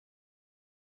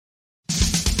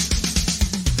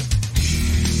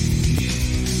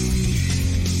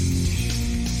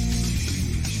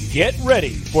Get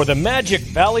ready for the Magic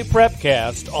Valley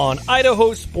Prepcast on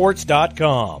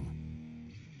idahosports.com.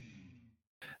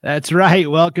 That's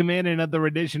right. Welcome in another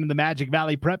edition of the Magic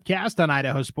Valley Prepcast on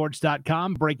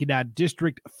idahosports.com, breaking down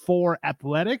District 4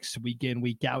 athletics week in,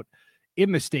 week out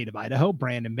in the state of Idaho.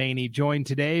 Brandon Bainey joined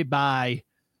today by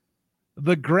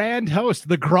the grand host,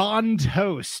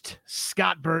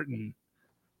 Scott Burton.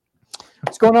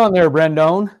 What's going on there,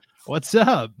 Brandon? What's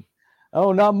up?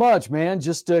 Oh, not much, man.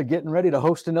 Just getting ready to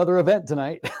host another event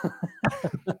tonight.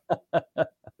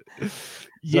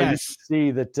 Yes. So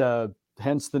you see that,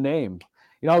 hence the name.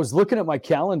 You know, I was looking at my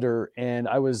calendar and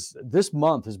this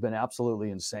month has been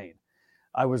absolutely insane.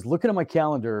 I was looking at my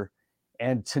calendar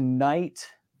and tonight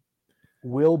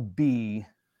will be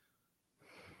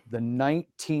the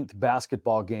 19th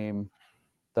basketball game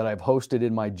that I've hosted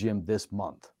in my gym this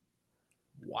month.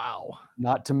 Wow.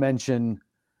 Not to mention,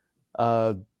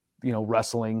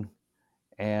 wrestling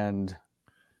and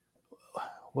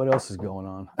what else is going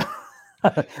on?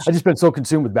 I just been so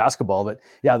consumed with basketball that,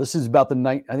 yeah, this is about the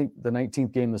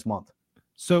 19th game this month.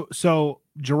 So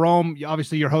Jerome,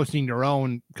 obviously you're hosting your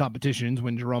own competitions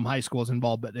when Jerome High School is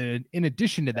involved, but in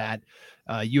addition to that,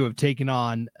 you have taken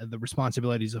on the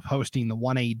responsibilities of hosting the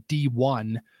 1A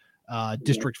D1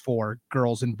 District 4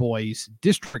 girls and boys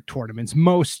district tournaments,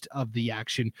 most of the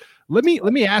action. Let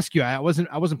me ask you, I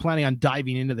wasn't planning on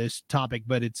diving into this topic,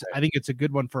 but I think it's a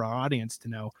good one for our audience to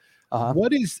know.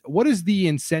 What is the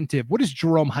incentive? What does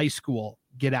Jerome High School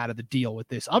get out of the deal with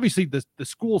this? Obviously the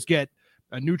schools get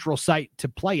a neutral site to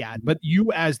play at, but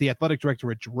you as the athletic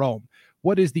director at Jerome,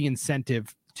 what is the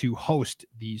incentive to host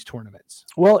these tournaments?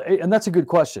 Well, and that's a good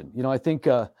question. You know, I think,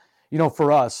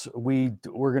 for us, we're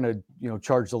going to,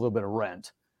 charge a little bit of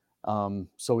rent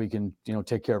so we can,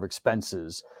 take care of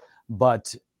expenses.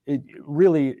 But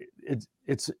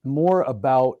it's more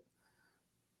about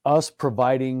us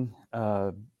providing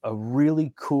a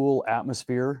really cool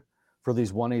atmosphere for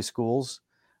these 1A schools.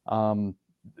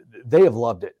 They have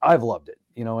loved it. I've loved it,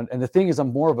 and the thing is,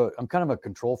 I'm kind of a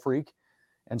control freak.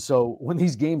 And so when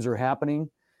these games are happening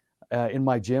in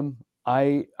my gym,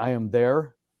 I am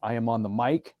there. I am on the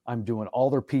mic. I'm doing all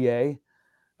their PA.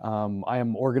 I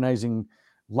am organizing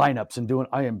lineups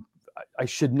and I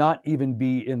should not even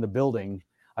be in the building.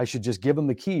 I should just give them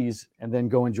the keys and then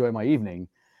go enjoy my evening.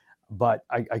 But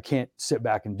I can't sit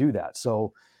back and do that.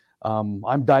 So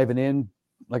I'm diving in,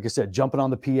 like I said, jumping on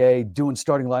the PA, doing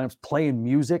starting lineups, playing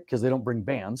music because they don't bring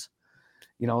bands,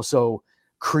 so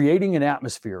creating an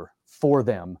atmosphere for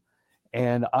them.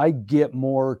 And I get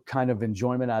more kind of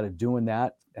enjoyment out of doing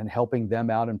that and helping them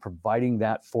out and providing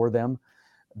that for them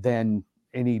than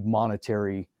any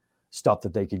monetary stuff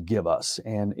that they could give us.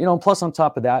 And, plus on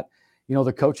top of that,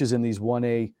 the coaches in these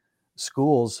 1A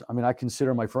schools, I mean, I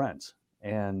consider my friends,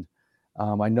 and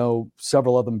I know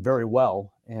several of them very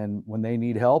well. And when they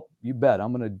need help, you bet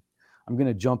I'm going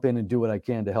to jump in and do what I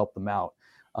can to help them out.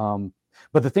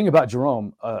 But the thing about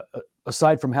Jerome,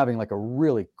 aside from having like a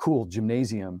really cool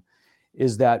gymnasium,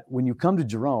 is that when you come to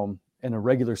Jerome in a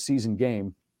regular season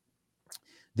game,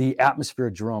 the atmosphere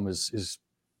at Jerome is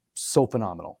so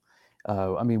phenomenal.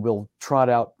 I mean, we'll trot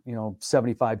out,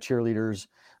 75 cheerleaders.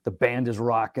 The band is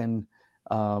rocking.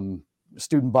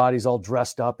 Student bodies all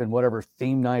dressed up in whatever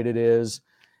theme night it is.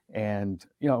 And,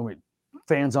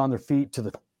 fans on their feet to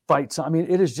the fights. I mean,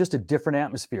 it is just a different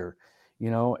atmosphere,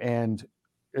 and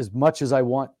as much as I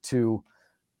want to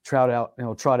trot out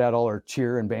all our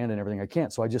cheer and band and everything I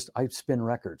can. So I spin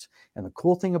records. And the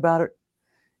cool thing about it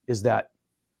is that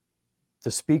the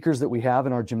speakers that we have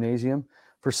in our gymnasium,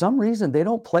 for some reason, they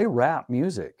don't play rap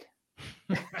music.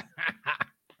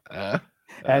 And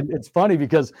it's funny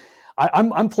because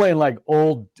I'm playing like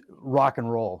old rock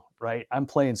and roll, right? I'm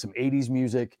playing some 80s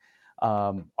music,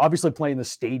 obviously playing the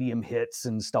stadium hits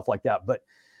and stuff like that. But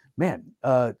man,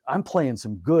 I'm playing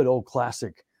some good old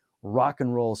classic rock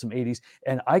and roll, some 80s.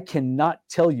 And I cannot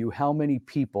tell you how many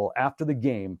people after the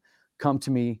game come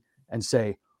to me and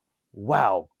say,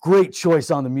 wow, great choice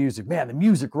on the music. Man, the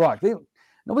music rocked.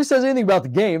 Nobody says anything about the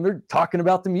game. They're talking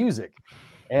about the music.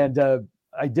 And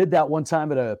I did that one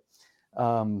time at a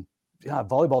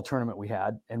volleyball tournament we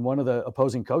had, and one of the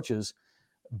opposing coaches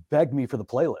begged me for the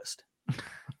playlist.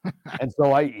 And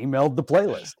so I emailed the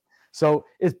playlist. So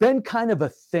it's been kind of a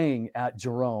thing at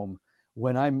Jerome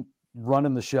when I'm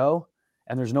running the show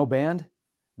and there's no band,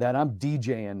 that I'm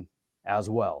DJing as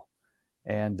well.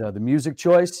 And the music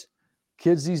choice,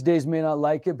 kids these days may not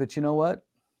like it, but you know what?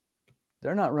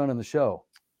 They're not running the show.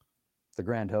 The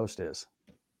grand host is.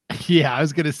 Yeah, I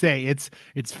was going to say it's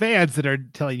fans that are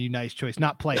telling you nice choice,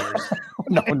 not players.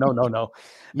 No.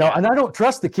 And I don't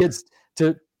trust the kids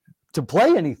to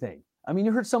play anything. I mean,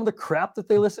 you heard some of the crap that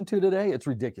they listen to today. It's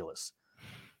ridiculous.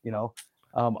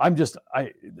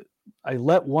 I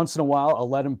let once in a while, I'll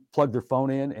let them plug their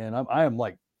phone in, and I am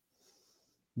like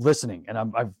listening, and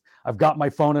I've got my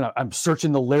phone and I'm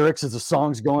searching the lyrics as the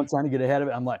song's going, trying to get ahead of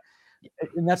it. I'm like,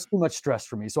 and that's too much stress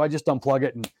for me. So I just unplug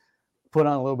it and put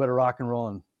on a little bit of rock and roll,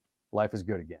 and life is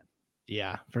good again.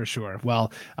 Yeah, for sure.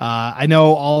 Well, I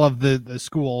know all of the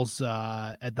schools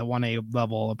at the 1A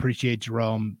level appreciate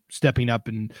Jerome stepping up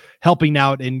and helping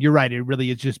out. And you're right. It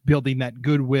really is just building that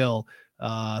goodwill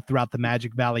throughout the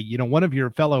Magic Valley. One of your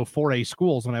fellow 4A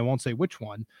schools, and I won't say which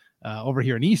one, over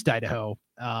here in East Idaho,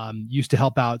 used to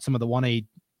help out some of the 1A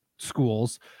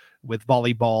schools with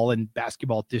volleyball and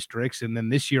basketball districts. And then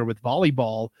this year with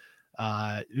volleyball,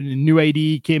 new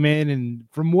AD came in, and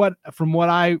from what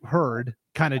I heard,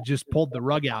 kind of just pulled the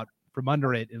rug out from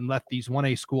under it and left these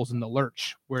 1A schools in the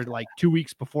lurch, where like 2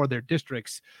 weeks before their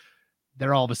districts,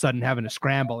 they're all of a sudden having to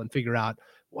scramble and figure out,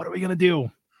 what are we going to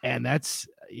do? And that's,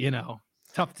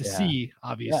 tough to see,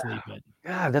 obviously, but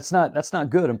that's not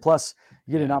good. And plus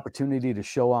you get an opportunity to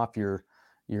show off your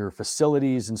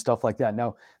facilities and stuff like that.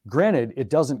 Now, granted, it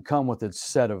doesn't come with its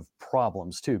set of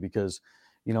problems too, because,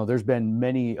 there's been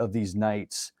many of these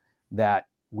nights that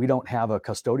we don't have a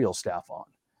custodial staff on.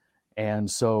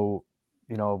 And so,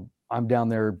 I'm down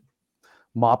there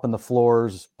mopping the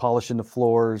floors, polishing the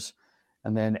floors.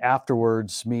 And then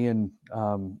afterwards, me and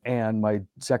Ann, my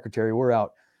secretary, we're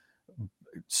out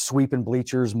sweeping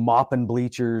bleachers, mopping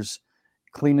bleachers,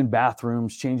 cleaning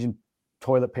bathrooms, changing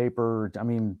toilet paper. I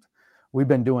mean, we've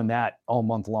been doing that all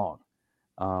month long.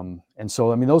 And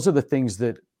so, I mean, those are the things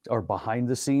that are behind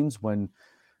the scenes when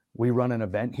we run an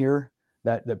event here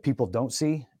that people don't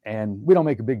see. And we don't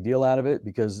make a big deal out of it,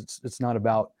 because it's not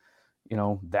about,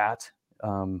 that.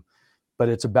 But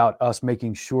it's about us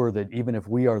making sure that even if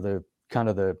we are the kind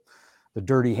of the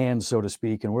dirty hands, so to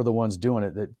speak, and we're the ones doing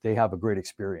it, that they have a great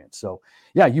experience. So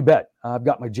yeah, you bet. I've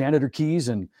got my janitor keys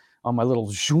and on my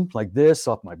little shoot like this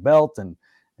off my belt, and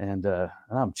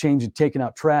I'm taking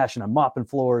out trash, and I'm mopping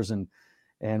floors and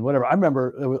whatever. I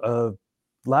remember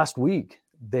last week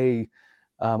I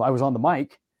was on the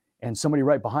mic, and somebody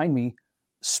right behind me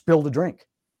spilled a drink.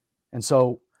 And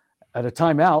so at a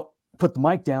timeout, put the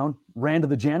mic down, ran to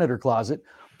the janitor closet,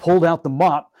 pulled out the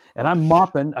mop, and I'm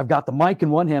mopping. I've got the mic in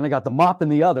one hand, I got the mop in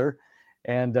the other,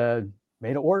 and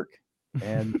made it work.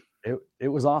 And it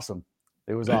was awesome.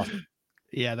 It was awesome.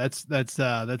 Yeah,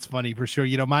 that's funny for sure.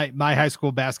 My high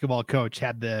school basketball coach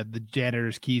had the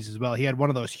janitor's keys as well. He had one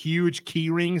of those huge key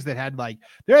rings that had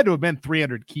there had to have been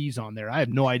 300 keys on there. I have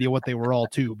no idea what they were all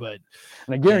to, but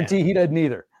and I guarantee he doesn't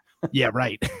either. Yeah,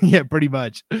 right. Yeah, pretty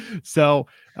much. So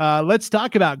let's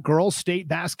talk about girls state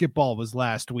basketball was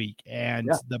last week. And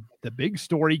the big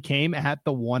story came at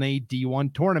the 1A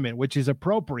D1 tournament, which is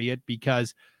appropriate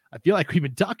because I feel like we've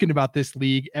been talking about this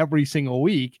league every single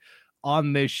week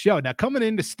on this show. Now, coming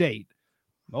into state,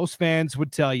 most fans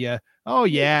would tell you, oh,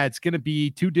 yeah, it's going to be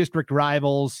two district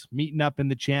rivals meeting up in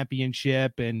the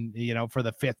championship and, for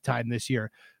the fifth time this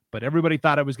year. But everybody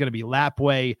thought it was going to be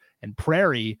Lapway and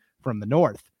Prairie from the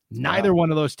north. Neither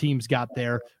one of those teams got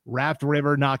there. Raft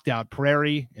River knocked out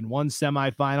Prairie in one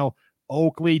semifinal.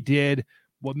 Oakley did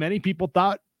what many people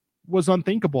thought was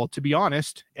unthinkable, to be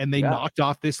honest, and they knocked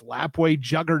off this Lapway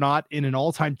juggernaut in an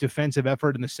all-time defensive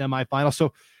effort in the semifinal.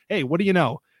 So, hey, what do you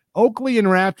know? Oakley and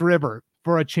Raft River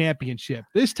for a championship,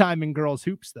 this time in girls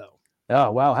hoops, though.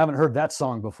 Oh, wow. Haven't heard that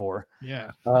song before.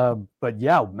 Yeah. But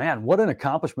yeah, man, what an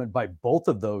accomplishment by both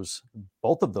of those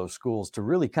schools to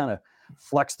really kind of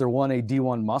flex their 1A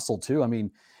D1 muscle too. I mean,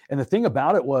 and the thing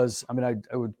about it was, I mean,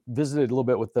 I visited a little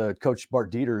bit with the coach Bart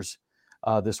Dieters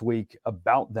this week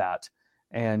about that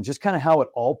and just kind of how it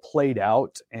all played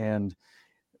out. And,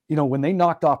 when they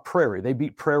knocked off Prairie, they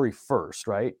beat Prairie first,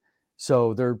 right?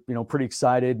 So they're, pretty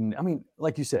excited. And I mean,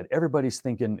 like you said, everybody's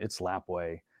thinking it's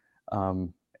Lapway.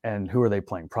 And who are they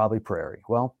playing? Probably Prairie.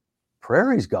 Well,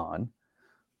 Prairie's gone.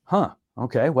 Huh.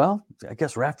 Okay. Well, I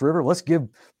guess Raft River, let's give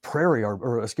Prairie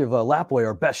or let's give Lapway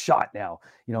our best shot now.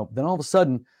 Then all of a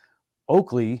sudden,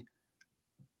 Oakley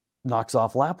knocks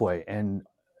off Lapway, and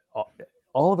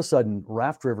all of a sudden,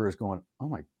 Raft River is going, oh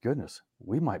my goodness,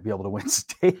 we might be able to win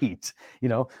state,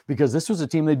 because this was a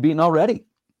team they'd beaten already.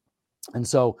 And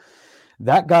so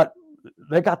that got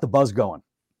the buzz going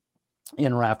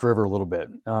in Raft River a little bit.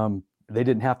 They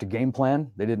didn't have to game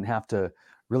plan. They didn't have to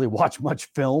really watch much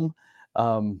film.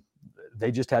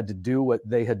 They just had to do what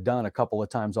they had done a couple of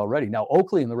times already. Now,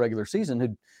 Oakley in the regular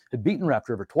season had beaten Raft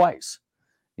River twice.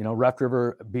 Raft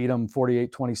River beat them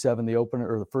 48-27 the opener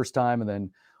or the first time, and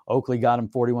then Oakley got them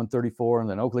 41-34, and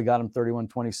then Oakley got them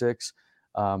 31-26.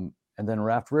 And then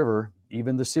Raft River,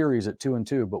 even the series at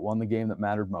 2-2, but won the game that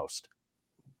mattered most.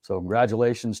 So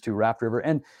congratulations to Raft River,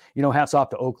 and hats off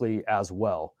to Oakley as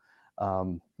well.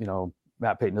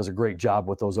 Matt Payton does a great job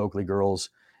with those Oakley girls,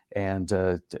 and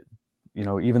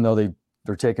even though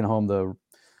they're taking home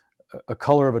a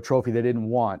color of a trophy they didn't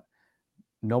want,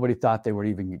 nobody thought they were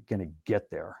even going to get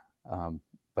there.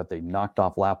 But they knocked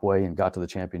off Lapway and got to the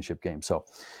championship game. So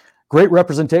great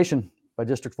representation by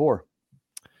District 4.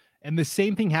 And the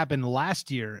same thing happened last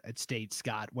year at State,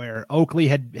 Scott, where Oakley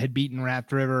had beaten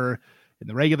Raft River in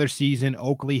the regular season.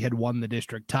 Oakley had won the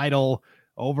district title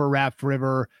over Raft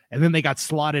River, and then they got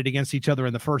slotted against each other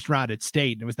in the first round at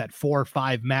State. And it was that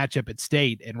 4-5 matchup at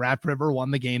State, and Raft River won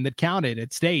the game that counted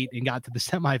at State and got to the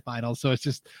semifinals. So it's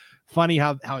just funny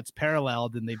how it's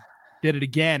paralleled, and they did it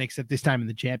again, except this time in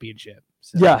the championship.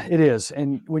 So. Yeah, it is.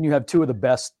 And when you have two of the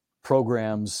best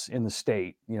programs in the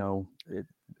state, you're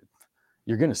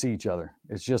going to see each other.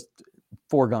 It's just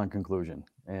foregone conclusion.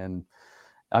 And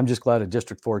I'm just glad a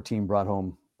District 4 team brought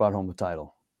home the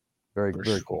title. Very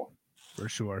cool. For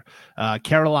sure.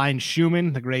 Caroline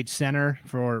Schumann, the great center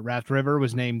for Raft River,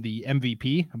 was named the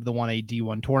MVP of the 1A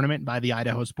D1 tournament by the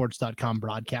IdahoSports.com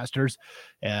broadcasters.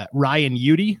 Ryan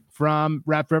Udy from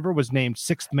Raft River was named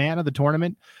sixth man of the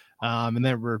tournament. And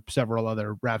there were several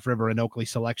other Raft River and Oakley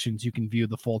selections. You can view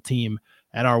the full team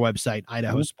at our website,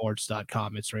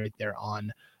 IdahoSports.com. It's right there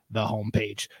on the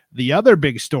homepage. The other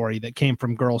big story that came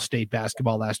from girls state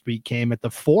basketball last week came at the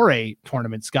 4A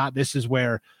tournament. Scott, this is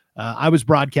where I was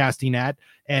broadcasting at,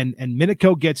 and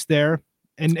Minico gets there,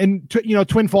 and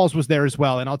Twin Falls was there as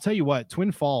well. And I'll tell you what,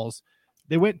 Twin Falls,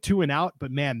 they went 2-0,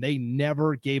 but man, they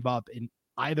never gave up in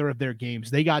either of their games.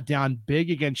 They got down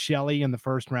big against Shelley in the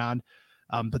first round,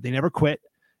 but they never quit,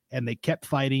 and they kept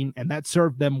fighting, and that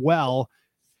served them well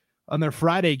on their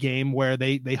Friday game, where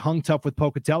they hung tough with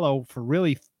Pocatello for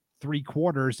really 3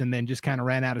 quarters and then just kind of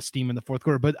ran out of steam in the fourth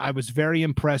quarter. But I was very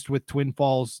impressed with Twin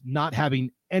Falls not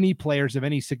having any players of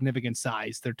any significant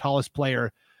size. Their tallest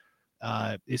player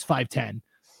is 5'10".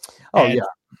 Oh, and yeah.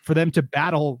 For them to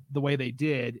battle the way they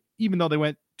did, even though they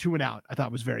went 2-0, I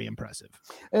thought was very impressive.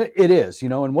 It is,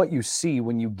 and what you see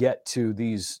when you get to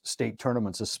these state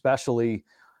tournaments, especially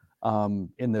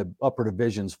in the upper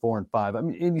divisions 4 and 5, I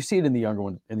mean, and you see it in the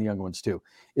younger ones too,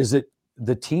 is that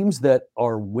the teams that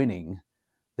are winning,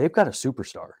 they've got a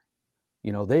superstar.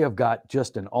 They have got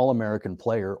just an all-American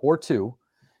player or two,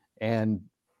 and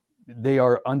they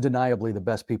are undeniably the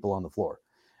best people on the floor.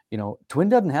 Twin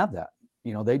doesn't have that.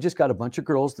 They just got a bunch of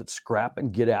girls that scrap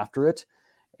and get after it.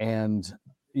 And,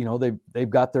 they've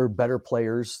got their better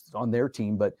players on their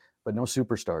team, but no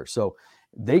superstars. So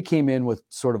they came in with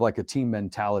sort of like a team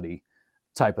mentality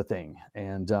type of thing.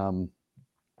 And, 2-0,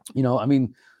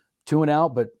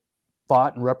 but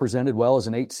fought and represented well as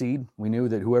an 8 seed. We knew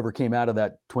that whoever came out of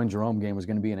that Twin Jerome game was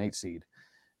going to be an 8 seed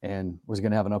and was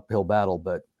going to have an uphill battle,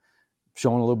 but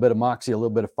showing a little bit of moxie, a little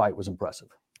bit of fight was impressive.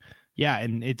 Yeah,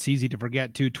 and it's easy to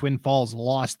forget, too. Twin Falls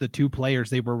lost the 2 players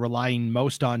they were relying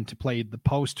most on to play the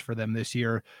post for them this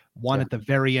year. One at the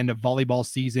very end of volleyball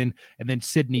season, and then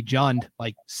Sydney Jund,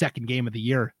 second game of the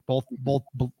year. Both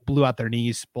blew out their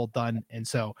knees, both done. And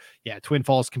so, yeah, Twin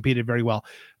Falls competed very well.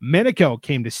 Minico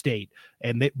came to state,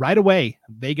 and right away,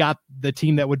 they got the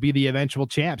team that would be the eventual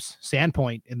champs,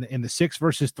 Sandpoint, in the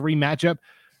 6-versus-3 matchup.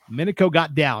 Minico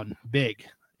got down big.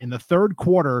 In the third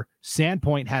quarter,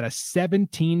 Sandpoint had a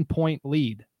 17-point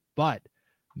lead, but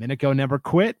Minico never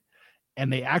quit,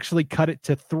 and they actually cut it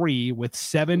to 3 with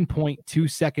 7.2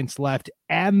 seconds left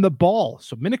and the ball.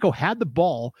 So Minico had the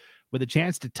ball with a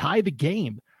chance to tie the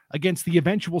game against the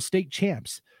eventual state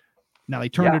champs. Now they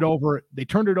turned it over. They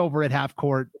turned it over at half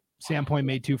court. Sandpoint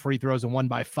made 2 free throws and won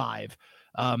by 5.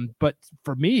 But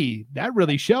for me, that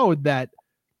really showed that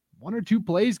 1 or 2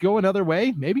 plays go another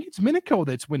way, maybe it's Minico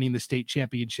that's winning the state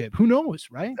championship. Who knows,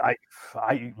 right?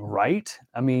 Right.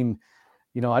 I mean,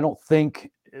 I don't think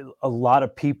a lot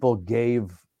of people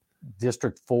gave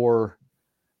District 4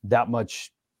 that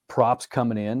much props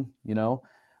coming in,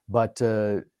 but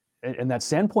and that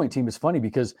Sandpoint team is funny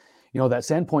because, that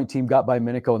Sandpoint team got by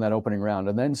Minico in that opening round,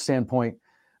 and then Sandpoint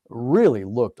really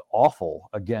looked awful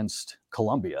against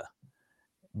Columbia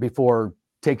before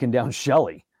taking down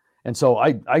Shelley. And so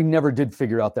I never did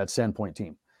figure out that Sandpoint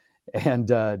team. And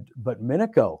but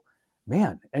Minico,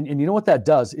 man, and you know what that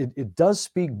does? It does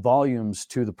speak volumes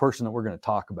to the person that we're going to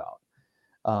talk about.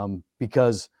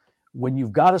 Because when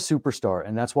you've got a superstar,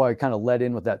 and that's why I kind of led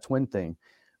in with that Twin thing,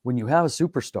 when you have a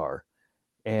superstar,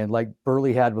 and like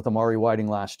Burley had with Amari Whiting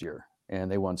last year, and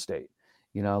they won state,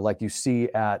 like you see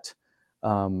at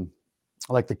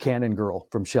like the Cannon girl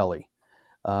from Shelley.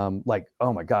 Oh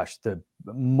my gosh, the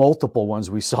multiple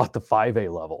ones we saw at the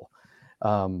 5A level.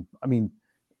 I mean,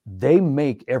 they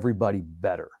make everybody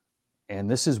better. And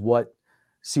this is what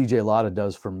CJ Lotta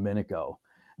does for Minico.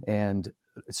 And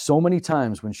so many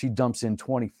times when she dumps in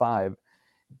 25,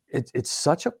 it's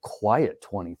such a quiet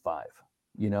 25,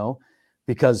 you know,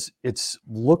 because it's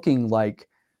looking like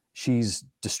she's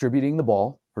distributing the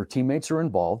ball. Her teammates are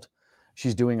involved.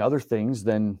 She's doing other things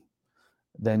than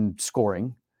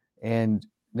scoring. And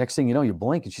next thing you know, you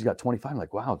blink and she's got 25. I'm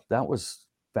like, wow, that was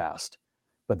fast.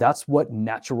 But that's what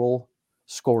natural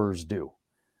scorers do.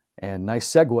 And nice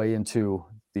segue into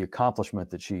the accomplishment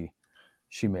that she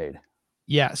made.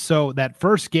 Yeah. So that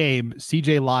first game,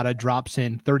 CJ Lotta drops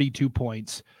in 32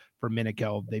 points for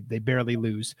Minico. They barely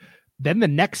lose. Then the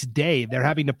next day, they're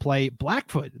having to play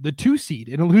Blackfoot, the 2 seed,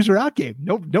 in a loser out game.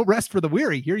 No rest for the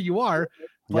weary. Here you are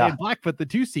playing Blackfoot, the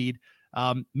 2 seed.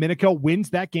 Minico wins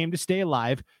that game to stay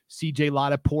alive. CJ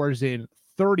Lotta pours in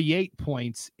 38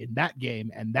 points in that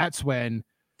game. And that's when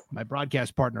my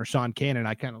broadcast partner, Sean Cannon, and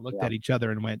I kind of looked at each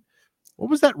other and went, what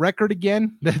was that record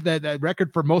again? The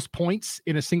record for most points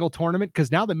in a single tournament?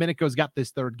 Because now the Minico's got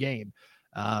this third game,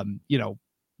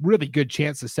 really good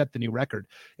chance to set the new record.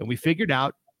 And we figured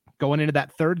out going into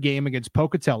that third game against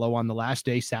Pocatello on the last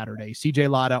day, Saturday, CJ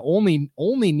Lotta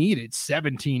only needed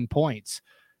 17 points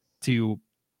to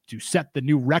set the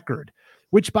new record,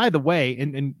 which, by the way,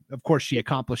 and of course she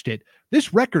accomplished it.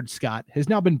 This record, Scott, has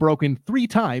now been broken 3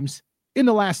 times in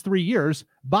the last 3 years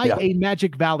by a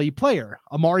Magic Valley player.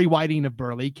 Amari Whiting of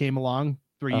Burley came along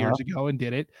 3 years ago and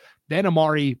did it. Then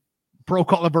Amari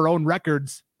broke all of her own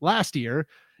records last year.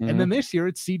 And then this year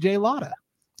it's CJ Lotta.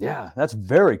 Yeah, that's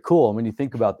very cool. When you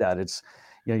think about that, it's,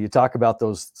 you talk about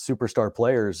those superstar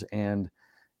players and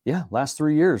last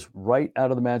 3 years right out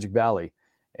of the Magic Valley.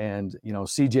 And,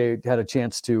 CJ had a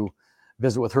chance to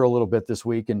visit with her a little bit this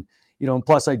week. And, and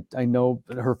plus I know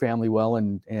her family well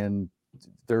and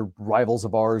they're rivals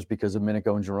of ours because of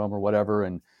Minico and Jerome or whatever.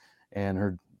 And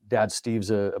her dad,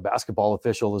 Steve's a basketball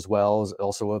official as well, as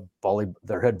also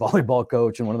their head volleyball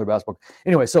coach and one of their basketball.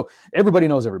 Anyway, so everybody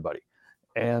knows everybody.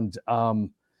 And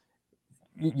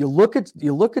you look at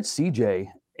CJ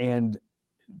and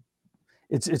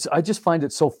it's I just find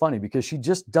it so funny because she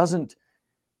just doesn't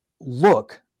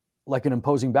look like an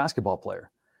imposing basketball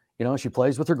player. She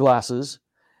plays with her glasses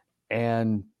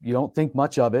and you don't think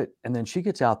much of it. And then she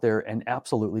gets out there and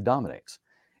absolutely dominates.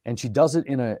 And she does it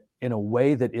in a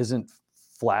way that isn't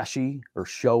flashy or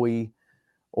showy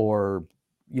or,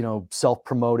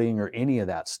 self-promoting or any of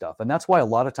that stuff. And that's why a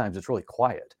lot of times it's really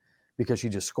quiet because she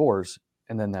just scores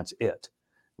and then that's it,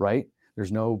 right?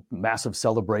 There's no massive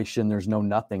celebration. There's no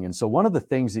nothing. And so one of the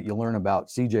things that you learn about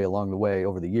CJ along the way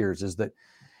over the years is that,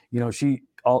 she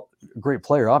a great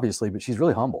player, obviously, but she's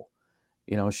really humble.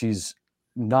 She's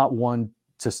not one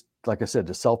to, like I said,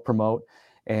 to self-promote.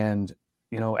 And,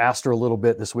 asked her a little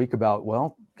bit this week about,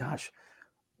 well, gosh,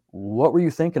 what were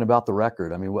you thinking about the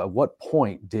record? I mean, at what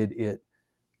point did it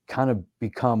kind of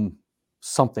become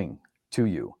something to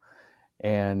you?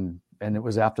 And it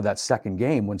was after that second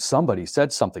game when somebody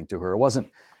said something to her. It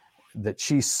wasn't that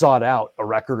she sought out a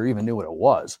record or even knew what it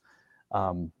was.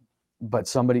 But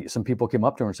some people came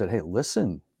up to her and said, hey,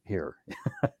 listen here,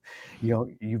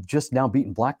 you've just now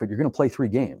beaten Blackfoot. You're going to play 3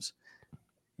 games.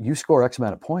 You score X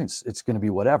amount of points. It's going to be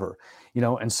whatever,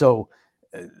 and so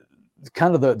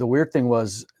kind of the weird thing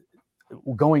was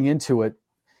going into it,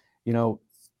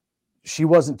 she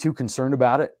wasn't too concerned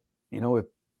about it. If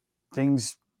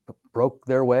things broke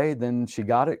their way, then she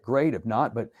got it. Great. If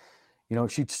not, but,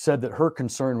 she said that her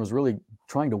concern was really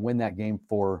trying to win that game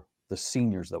for the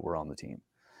seniors that were on the team.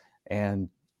 And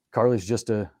Carly's just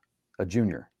a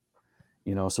junior,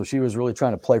 so she was really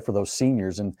trying to play for those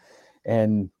seniors.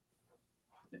 And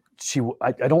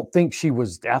I don't think she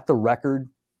was at the record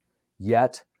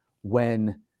yet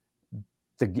when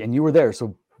and you were there,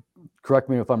 so correct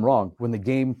me if I'm wrong, when the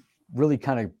game really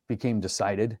kind of became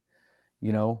decided,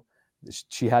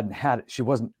 she hadn't had it. She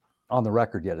wasn't on the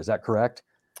record yet. Is that correct?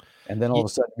 And then all of a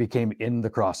sudden it became in the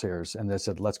crosshairs and they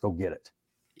said, let's go get it.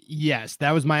 Yes,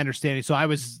 that was my understanding. So I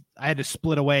had to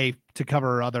split away to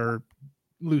cover other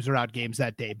loser out games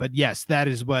that day. But yes, that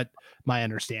is what my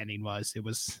understanding was. It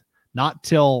was not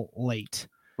till late.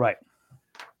 Right.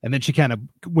 And then she kind of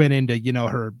went into,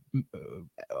 her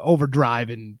overdrive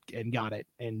and got it.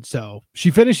 And so she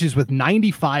finishes with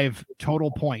 95 total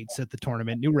points at the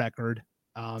tournament, new record,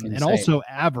 and also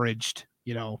averaged,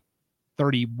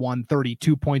 31,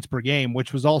 32 points per game,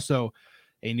 which was also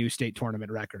a new state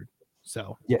tournament record.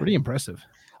 So pretty impressive.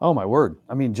 Oh my word.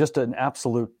 I mean, just an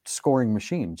absolute scoring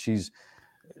machine.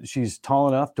 She's tall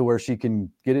enough to where she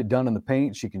can get it done in the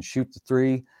paint. She can shoot the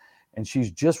 3. And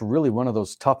she's just really one of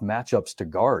those tough matchups to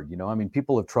guard. I mean,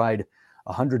 people have tried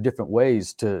 100 different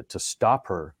ways to stop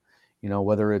her,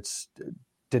 whether it's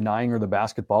denying her the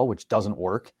basketball, which doesn't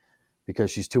work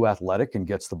because she's too athletic and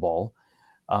gets the ball.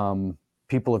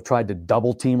 People have tried to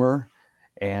double team her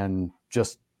and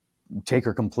just take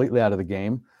her completely out of the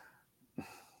game.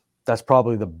 That's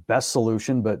probably the best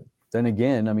solution. But then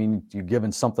again, I mean, you're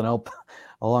giving something else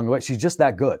along the way. She's just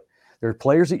that good. There are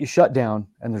players that you shut down,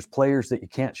 and there's players that you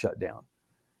can't shut down.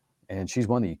 And she's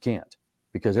one that you can't,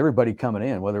 because everybody coming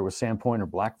in, whether it was Sandpoint or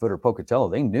Blackfoot or Pocatello,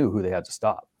 they knew who they had to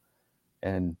stop,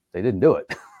 and they didn't do it,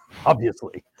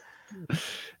 obviously.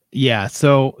 Yeah.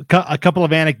 So a couple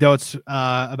of anecdotes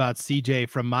about CJ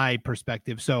from my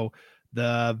perspective. So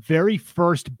the very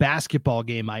first basketball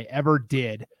game I ever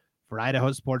did for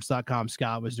IdahoSports.com,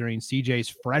 Scott, was during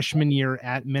CJ's freshman year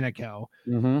at Minico.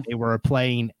 Mm-hmm. They were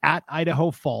playing at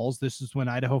Idaho Falls. This is when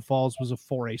Idaho Falls was a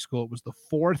 4A school. It was the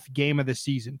fourth game of the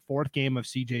season, fourth game of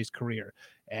CJ's career.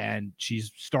 And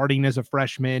she's starting as a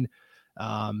freshman.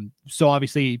 So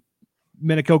obviously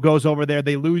Minico goes over there.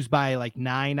 They lose by like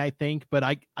 9, I think. But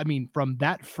I mean, from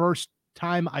that first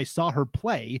time I saw her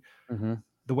play, mm-hmm.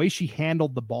 the way she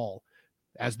handled the ball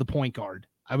as the point guard,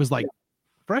 I was like,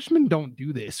 freshmen don't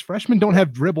do this. Freshmen don't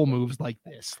have dribble moves like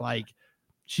this. Like,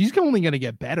 she's only going to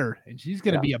get better, and she's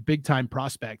going to be a big time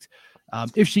prospect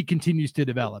if she continues to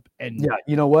develop. And yeah,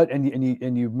 you know what?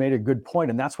 And you made a good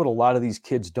point, and that's what a lot of these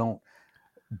kids don't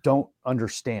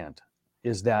understand,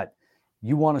 is that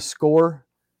you want to score,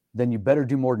 then you better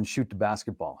do more than shoot the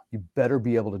basketball. You better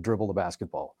be able to dribble the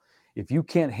basketball. If you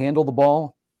can't handle the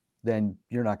ball, then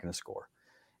you're not going to score.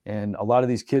 And a lot of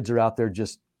these kids are out there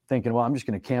just thinking, well, I'm just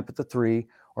going to camp at the 3,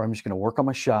 or I'm just going to work on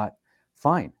my shot.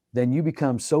 Fine. Then you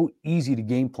become so easy to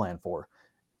game plan for.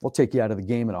 We'll take you out of the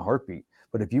game in a heartbeat.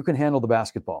 But if you can handle the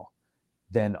basketball,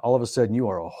 then all of a sudden you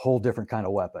are a whole different kind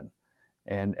of weapon.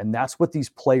 And that's what these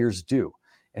players do.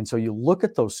 And so you look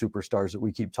at those superstars that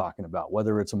we keep talking about,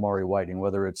 whether it's Amari Whiting,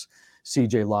 whether it's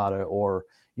CJ Latta, or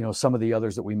some of the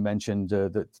others that we mentioned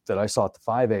that I saw at the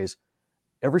 5As.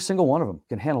 Every single one of them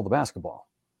can handle the basketball.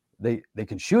 They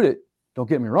can shoot it, don't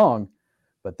get me wrong,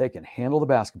 but they can handle the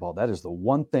basketball. That is the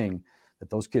one thing that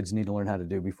those kids need to learn how to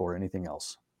do before anything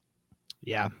else.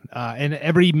 Yeah. And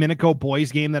every Minico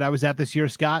boys game that I was at this year,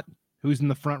 Scott, who's in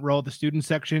the front row of the student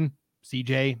section,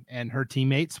 CJ and her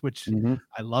teammates, which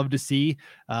I love to see.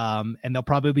 And they'll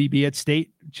probably be at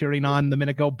state cheering on the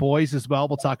Minico boys as well.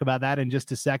 We'll talk about that in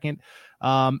just a second.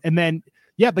 And then,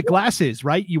 the glasses,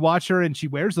 right? You watch her and she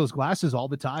wears those glasses all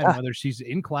the time, whether she's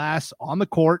in class, on the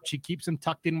court. She keeps them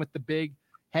tucked in with the big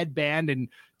headband. And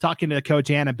talking to Coach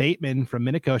Anna Bateman from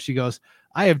Minico, she goes,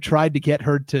 I have tried to get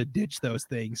her to ditch those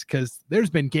things, because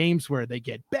there's been games where they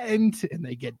get bent and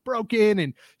they get broken,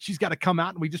 and she's got to come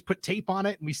out and we just put tape on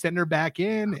it and we send her back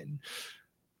in.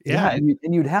 And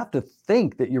and you'd have to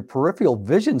think that your peripheral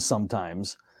vision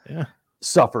sometimes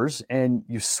suffers, and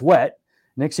you sweat.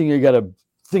 Next thing, you got a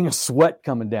thing of sweat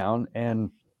coming down. And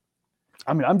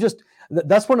I mean,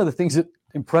 that's one of the things that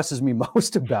impresses me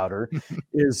most about her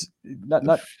is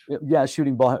not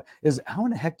shooting ball, is how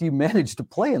in the heck do you manage to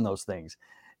play in those things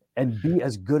and be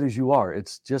as good as you are?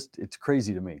 It's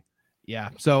crazy to me.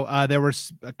 Yeah. So there were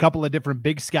a couple of different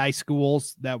Big Sky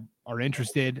schools that are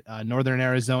interested, Northern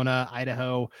Arizona,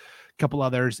 Idaho, a couple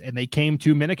others, and they came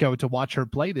to Minico to watch her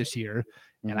play this year.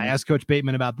 And I asked Coach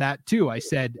Bateman about that too. I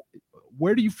said,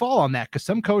 where do you fall on that? Because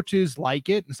some coaches like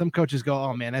it, and some coaches go,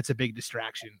 oh man, that's a big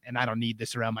distraction, and I don't need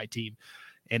this around my team.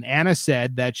 And Anna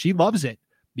said that she loves it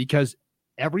because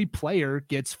every player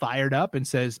gets fired up and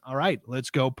says, all right, let's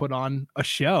go put on a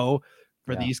show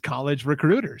for these college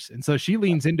recruiters. And so she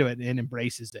leans into it and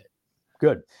embraces it.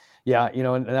 Good. Yeah.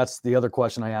 And that's the other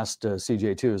question I asked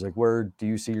CJ too, is like, where do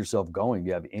you see yourself going? Do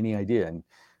you have any idea? And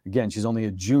again, she's only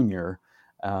a junior,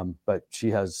 but she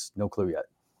has no clue yet.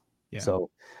 Yeah. So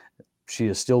she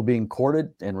is still being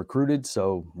courted and recruited.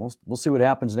 So we'll see what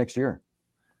happens next year.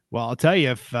 Well, I'll tell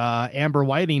you, if Amber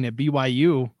Whiting at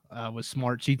BYU was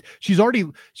smart, she's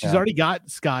already got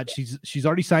Scott. She's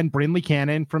already signed Brindley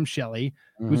Cannon from Shelley,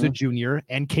 who's a junior,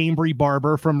 and Cambry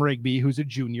Barber from Rigby, who's a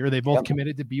junior. They both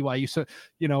committed to BYU. So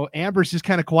Amber's just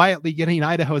kind of quietly getting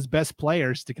Idaho's best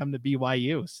players to come to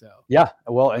BYU. So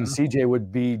well, and CJ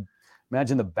would be,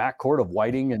 imagine the backcourt of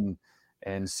Whiting and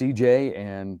CJ,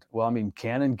 and well, I mean,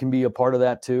 Cannon can be a part of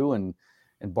that too, and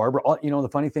Barber. The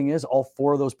funny thing is, all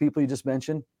 4 of those people you just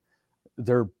mentioned,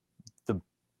 they're the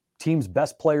team's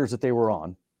best players that they were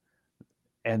on,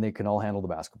 and they can all handle the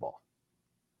basketball.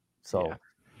 So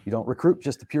you don't recruit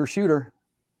just a pure shooter.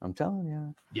 I'm telling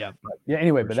you. Yeah.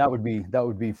 Anyway, but that would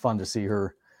be fun to see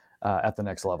her at the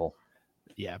next level.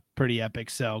 Yeah, pretty epic.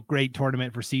 So great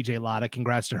tournament for CJ Latta.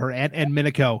 Congrats to her and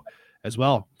Minico as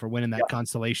well for winning that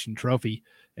consolation trophy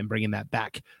and bringing that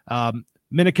back.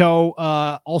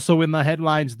 Minico also in the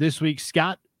headlines this week.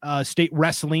 Scott, state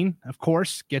wrestling, of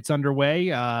course, gets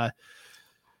underway.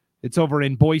 It's over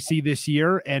in Boise this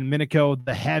year, and Minico,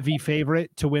 the heavy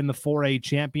favorite to win the 4A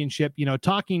championship. You know,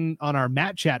 talking on our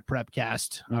Mat Chat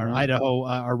Prepcast, our Idaho,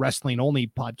 our wrestling only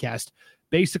podcast,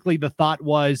 basically the thought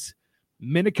was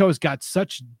Minico's got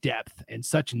such depth and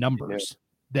such numbers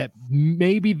that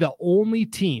maybe the only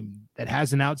team that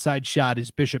has an outside shot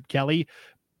is Bishop Kelly,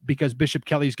 because Bishop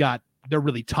Kelly's they're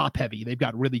really top heavy. They've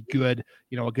got really good,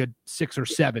 a good 6 or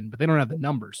 7, but they don't have the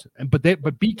numbers. But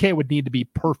BK would need to be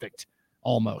perfect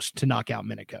almost to knock out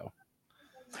Minico.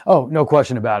 Oh, no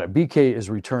question about it. BK is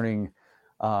returning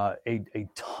a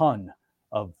ton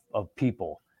of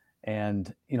people,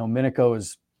 and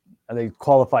Minico they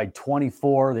qualified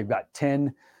 24. They've got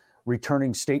 10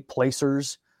 returning state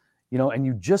placers, and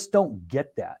you just don't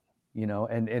get that,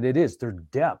 and it is their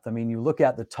depth. I mean, you look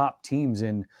at the top teams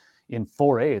in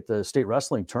 4A at the state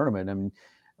wrestling tournament. I mean,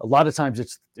 a lot of times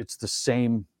it's the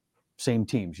same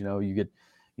teams. You get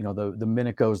the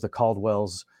Minicos, the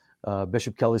Caldwells,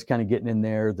 Bishop Kelly's kind of getting in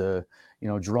there. The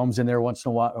Jerome's in there once in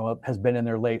a while, has been in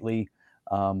there lately.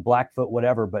 Blackfoot,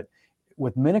 whatever. But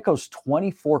with Minico's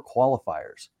 24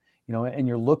 qualifiers, and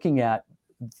you're looking at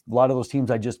a lot of those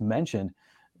teams I just mentioned,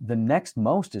 the next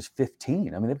most is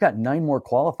 15. I mean, they've got 9 more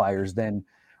qualifiers than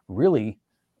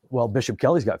Bishop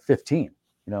Kelly's got 15.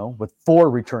 With 4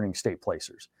 returning state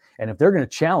placers. And if they're going to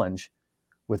challenge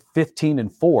with 15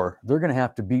 and 4, they're going to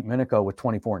have to beat Minico with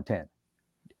 24 and 10.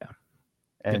 Yeah.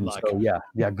 And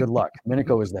so, good luck.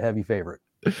 Minico is the heavy favorite.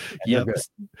 Yep.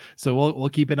 So we'll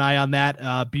keep an eye on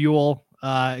that. Buell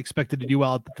expected to do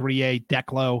well at the 3A,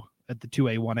 Declo at the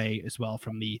 2A, 1A as well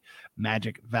from the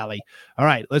Magic Valley. All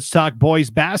right, let's talk boys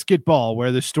basketball,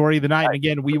 where the story of the night, and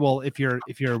again, we will, if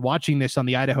you're watching this on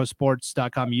the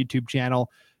idahosports.com YouTube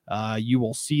channel, you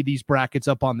will see these brackets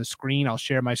up on the screen. I'll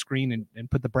share my screen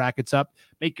and put the brackets up.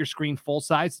 Make your screen full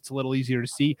size. It's a little easier to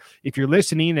see. If you're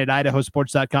listening at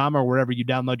idahosports.com or wherever you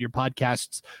download your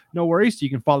podcasts, no worries. You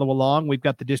can follow along. We've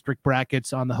got the district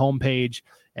brackets on the homepage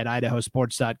at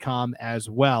idahosports.com as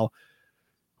well.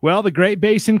 Well, the Great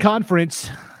Basin Conference,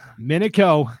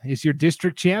 Minico is your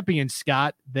district champion,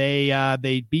 Scott.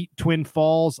 They beat Twin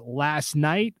Falls last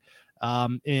night.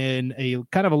 In a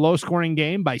kind of a low scoring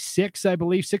game by 6, I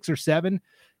believe, 6 or 7.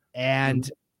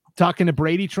 And talking to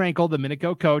Brady Trankel, the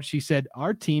Minico coach, he said,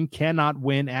 our team cannot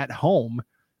win at home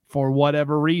for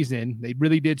whatever reason. They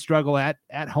really did struggle at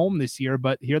home this year,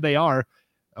 but here they are.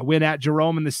 A win at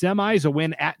Jerome in the semis, a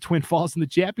win at Twin Falls in the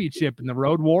championship, and the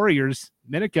Road Warriors,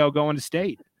 Minico going to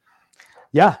state.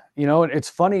 Yeah. It's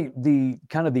funny, the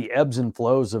kind of the ebbs and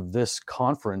flows of this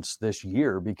conference this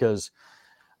year, because,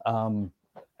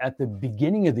 at the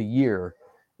beginning of the year,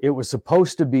 it was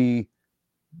supposed to be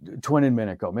Twin and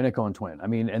Minico and Twin. I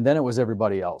mean, and then it was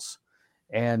everybody else.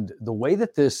 And the way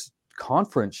that this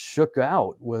conference shook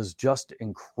out was just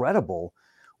incredible,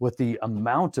 with the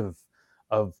amount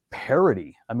of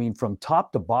parity. I mean, from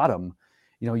top to bottom,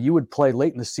 you would play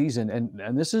late in the season,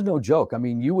 and this is no joke. I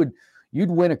mean, you'd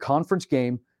win a conference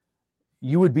game,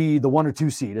 you would be the 1 or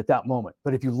 2 seed at that moment.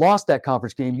 But if you lost that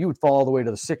conference game, you would fall all the way to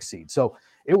the 6th seed. So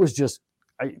it was just,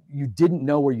 you didn't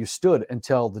know where you stood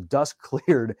until the dust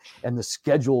cleared and the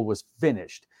schedule was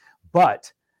finished.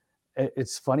 But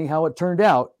it's funny how it turned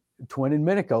out. Twin and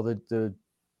Minico, the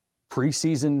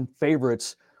preseason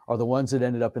favorites, are the ones that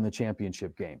ended up in the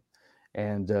championship game.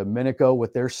 And Minico,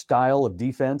 with their style of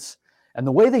defense and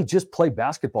the way they just play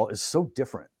basketball, is so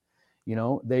different.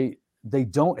 They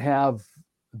don't have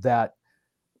that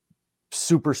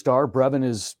superstar. Brevin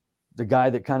is the guy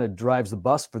that kind of drives the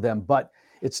bus for them, but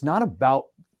it's not about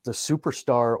the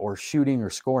superstar or shooting or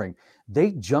scoring.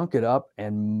 They junk it up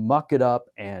and muck it up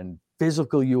and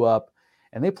physical you up.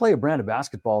 And they play a brand of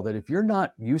basketball that if you're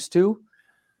not used to,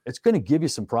 it's going to give you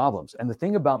some problems. And the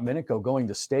thing about Minico going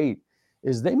to state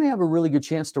is they may have a really good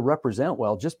chance to represent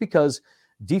well, just because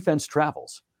defense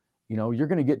travels. You're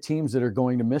going to get teams that are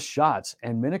going to miss shots,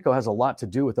 and Minico has a lot to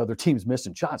do with other teams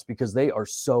missing shots because they are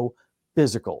so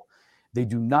physical. They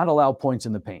do not allow points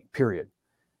in the paint, period.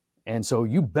 And so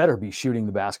you better be shooting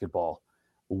the basketball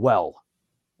well.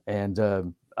 And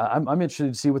I'm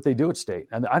interested to see what they do at state.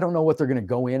 And I don't know what they're going to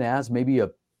go in as, maybe a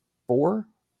 4.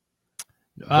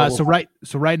 So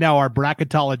right now, our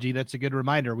bracketology, that's a good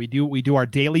reminder. We do our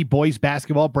daily boys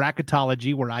basketball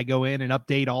bracketology, where I go in and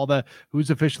update all the who's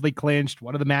officially clinched,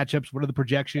 what are the matchups, what are the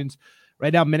projections.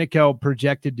 Right now, Minico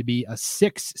projected to be a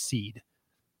 6 seed.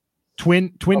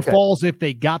 Twin Falls, if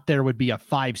they got there, would be a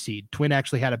 5 seed. Twin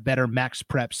actually had a better max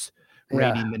preps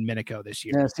rating than Minico this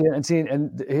year.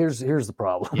 And here's the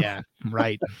problem. Yeah,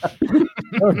 right.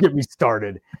 Don't get me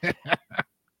started.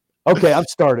 Okay, I'm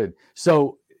started.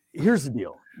 So here's the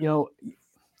deal.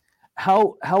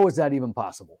 How is that even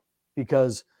possible?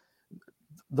 Because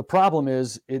the problem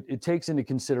is it takes into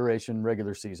consideration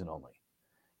regular season only.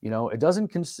 It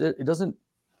doesn't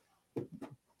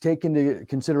take into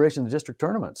consideration the district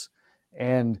tournaments.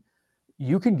 And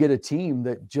you can get a team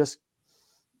that just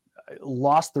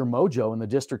lost their mojo in the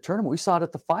district tournament. We saw it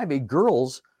at the 5A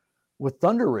girls with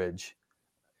Thunder Ridge,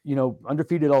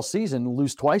 undefeated all season,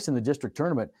 lose twice in the district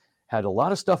tournament, had a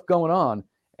lot of stuff going on,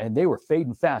 and they were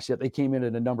fading fast, yet they came in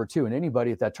at a number 2. And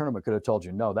anybody at that tournament could have told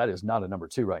you, no, that is not a number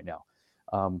 2 right now.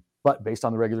 But based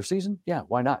on the regular season, yeah,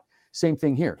 why not? Same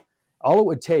thing here. All it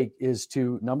would take is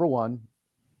to, number one,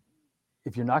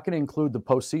 if you're not going to include the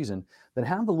postseason, then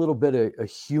have a little bit of a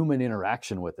human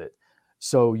interaction with it.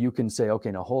 So you can say, okay,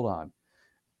 now hold on.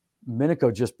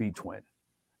 Minico just beat Twin.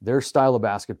 Their style of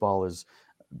basketball is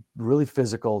really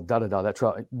physical,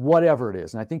 whatever it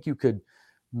is. And I think you could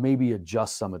maybe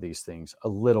adjust some of these things a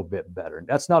little bit better.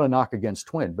 That's not a knock against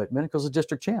Twin, but Minico's a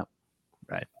district champ.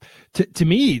 Right. To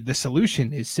me, the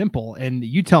solution is simple. And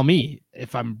you tell me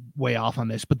if I'm way off on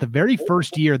this, but the very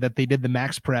first year that they did the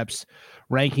Max Preps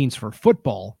rankings for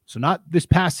football, so not this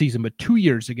past season, but 2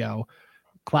 years ago,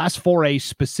 Class 4A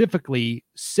specifically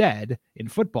said in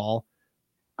football,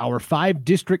 our 5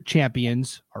 district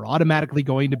champions are automatically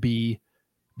going to be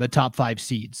the top 5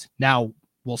 seeds. Now,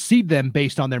 we'll seed them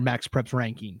based on their Max Preps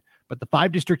ranking, but the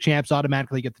 5 district champs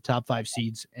automatically get the top 5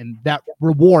 seeds, and that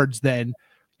rewards then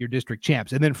your district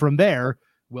champs. And then from there,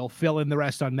 we'll fill in the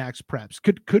rest on Max Preps.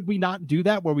 Could we not do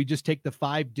that where we just take the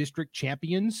 5 district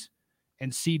champions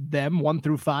and seed them 1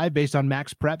 through 5 based on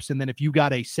Max Preps? And then if you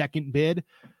got a second bid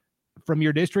from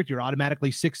your district, you're automatically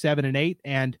 6, 7, and 8.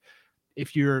 And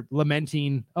if you're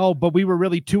lamenting, oh, but we were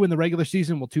really 2 in the regular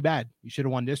season, well, too bad. You should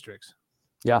have won districts.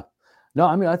 Yeah. No,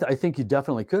 I mean, I think you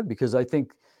definitely could, because I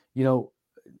think,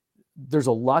 there's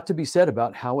a lot to be said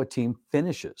about how a team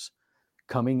finishes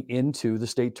coming into the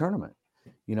state tournament.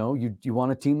 You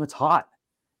want a team that's hot.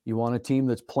 You want a team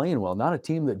that's playing well, not a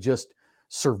team that just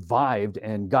survived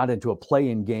and got into a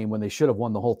play-in game when they should have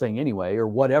won the whole thing anyway, or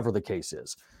whatever the case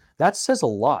is. That says a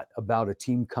lot about a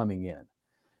team coming in,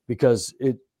 because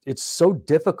it's so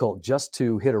difficult just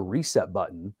to hit a reset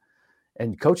button.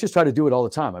 And coaches try to do it all the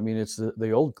time. I mean, it's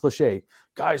the old cliche,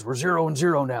 guys, we're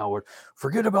 0-0 now. Or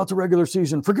forget about the regular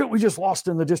season. Forget we just lost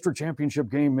in the district championship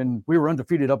game and we were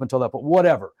undefeated up until that. But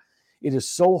whatever. It is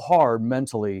so hard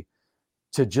mentally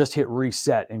to just hit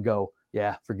reset and go,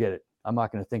 yeah, forget it. I'm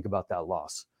not going to think about that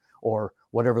loss, or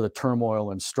whatever the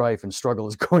turmoil and strife and struggle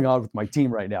is going on with my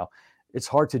team right now. It's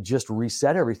hard to just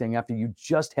reset everything after you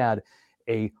just had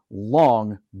a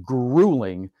long,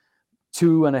 grueling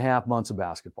 2.5 months of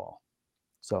basketball.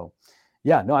 So,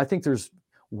 yeah, no, I think there's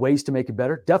ways to make it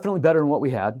better. Definitely better than what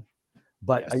we had,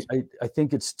 but yes. I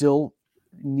think it still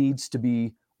needs to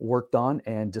be worked on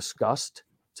and discussed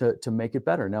to make it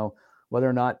better. Now, whether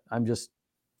or not I'm just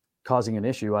causing an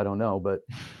issue, I don't know, but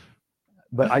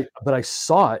I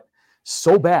saw it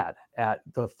so bad at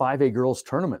the 5A girls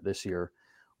tournament this year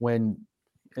when,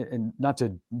 and not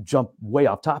to jump way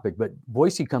off topic, but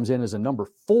Boise comes in as a number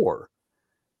 4,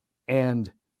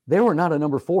 and they were not a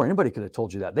number 4. Anybody could have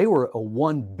told you that. They were a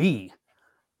 1B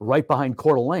right behind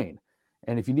Coeur d'Alene.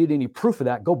 And if you need any proof of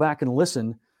that, go back and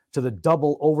listen to the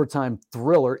double overtime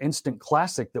thriller instant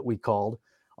classic that we called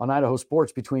on Idaho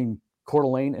Sports between Coeur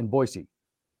d'Alene and Boise.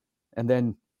 And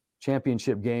then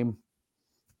championship game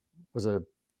was a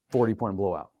 40-point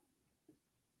blowout.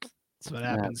 That's what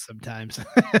happens sometimes.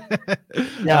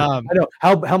 Yeah, I know.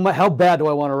 How bad do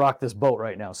I want to rock this boat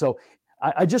right now? So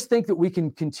I just think that we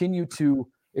can continue to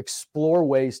explore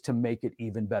ways to make it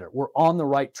even better. We're on the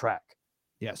right track.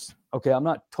 Yes. Okay, I'm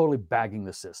not totally bagging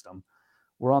the system.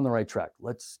 We're on the right track.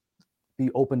 Let's be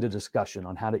open to discussion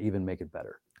on how to even make it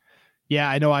better. Yeah,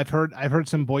 I know. I've heard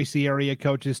some Boise area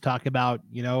coaches talk about,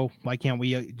 why can't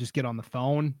we just get on the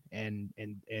phone and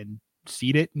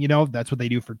seed it? That's what they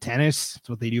do for tennis. That's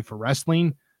what they do for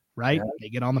wrestling, right? Yeah. They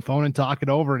get on the phone and talk it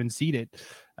over and seed it.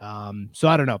 So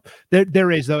I don't know.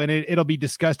 There is, though, and it'll be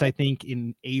discussed, I think,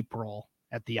 in April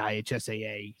at the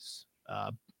IHSAA's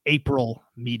April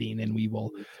meeting, and we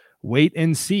will wait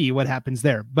and see what happens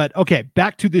there. But okay,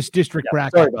 back to this district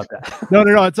bracket. Sorry about that. No,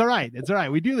 it's all right. It's all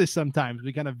right. We do this sometimes.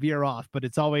 We kind of veer off, but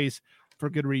it's always for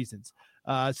good reasons.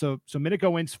 So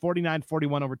Minico wins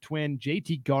 49-41 over Twin.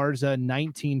 JT Garza,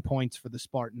 19 points for the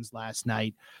Spartans last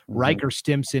night. Riker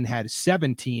Stimson had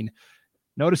 17.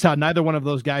 Notice how neither one of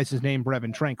those guys is named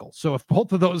Brevin Trankel. So if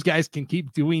both of those guys can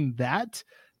keep doing that,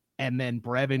 and then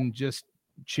Brevin just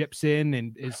chips in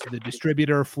and is the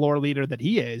distributor, floor leader that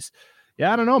he is,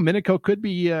 yeah, I don't know. Minico could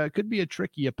be a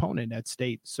tricky opponent at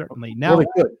state, certainly. Now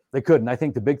they could, and I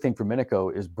think the big thing for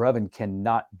Minico is Brevin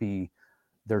cannot be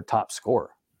their top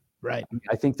scorer. Right.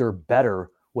 I think they're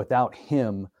better without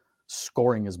him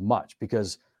scoring as much,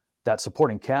 because that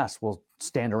supporting cast will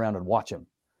stand around and watch him.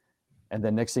 And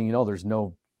then next thing you know, there's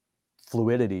no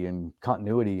fluidity and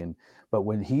continuity. But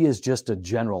when he is just a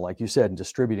general, like you said, and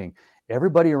distributing,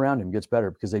 everybody around him gets better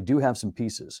because they do have some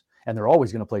pieces and they're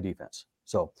always going to play defense.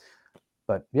 So,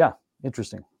 but yeah,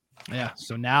 interesting. Yeah.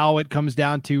 So now it comes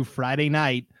down to Friday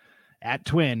night at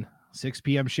Twin, 6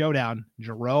 p.m. showdown,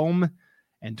 Jerome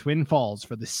and Twin Falls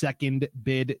for the second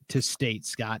bid to state.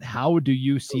 Scott, how do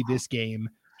you see this game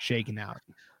shaking out?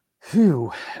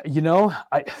 Phew. These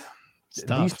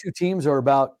two teams are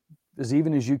about as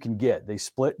even as you can get. They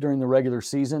split during the regular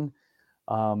season.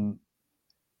 And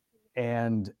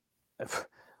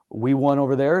we won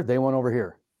over there. They won over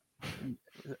here.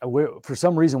 For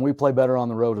some reason, we play better on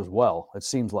the road as well, it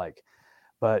seems like.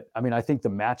 But I mean, I think the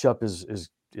matchup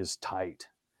is tight.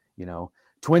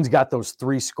 Twins got those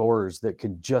 3 scorers that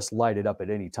can just light it up at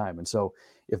any time. And so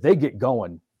if they get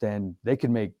going, then they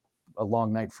can make a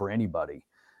long night for anybody.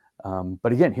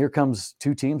 But again, here comes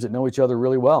 2 teams that know each other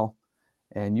really well.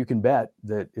 And you can bet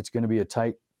that it's going to be a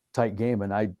tight game.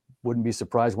 And I wouldn't be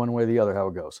surprised one way or the other how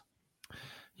it goes.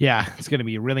 Yeah, it's going to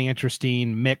be a really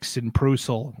interesting. Mix and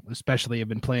Prusel, especially, have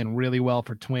been playing really well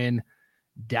for Twin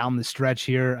down the stretch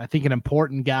here. I think an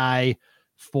important guy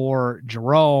for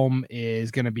Jerome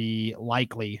is going to be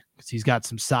Likely, because he's got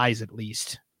some size at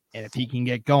least. And if he can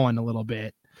get going a little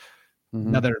bit,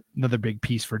 another big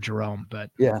piece for Jerome.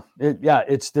 But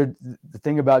it's the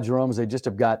thing about Jerome is they just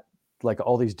have got like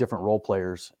all these different role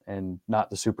players and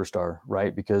not the superstar,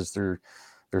 right? Because their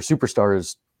superstar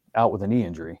is out with a knee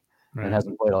injury and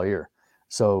hasn't played all year.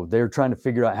 So they're trying to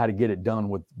figure out how to get it done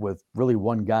with really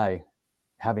one guy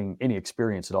having any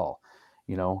experience at all.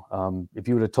 If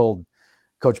you would have told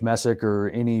Coach Messick or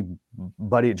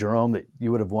anybody at Jerome that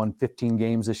you would have won 15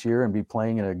 games this year and be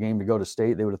playing in a game to go to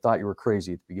state, they would have thought you were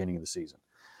crazy at the beginning of the season.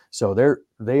 So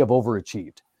they have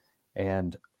overachieved,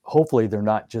 and hopefully they're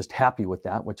not just happy with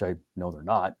that, which I know they're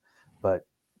not, but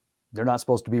they're not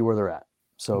supposed to be where they're at.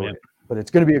 So, But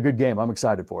it's going to be a good game. I'm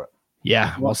excited for it.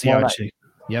 Yeah, we'll see how it shakes.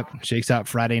 Yep, shakes out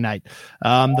Friday night.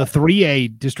 The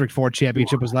 3A District 4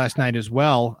 championship was last night as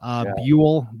well.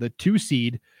 Buell, the 2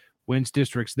 seed, wins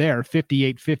districts there,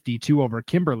 58-52 over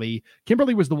Kimberly.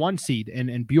 Kimberly was the 1 seed,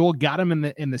 and Buell got him in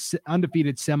the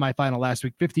undefeated semifinal last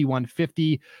week,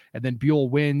 51-50, and then Buell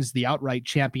wins the outright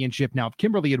championship. Now, if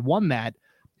Kimberly had won that,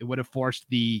 it would have forced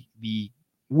the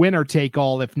winner take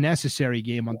all if necessary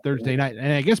game on Thursday night.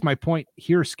 And I guess my point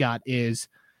here, Scott, is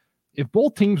if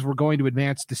both teams were going to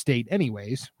advance to state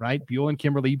anyways, right? Buell and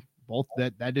Kimberly, both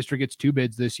that district gets 2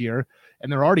 bids this year,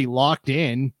 and they're already locked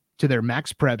in to their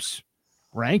Max Preps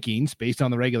rankings based on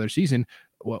the regular season.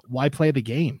 Why play the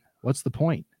game? What's the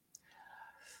point?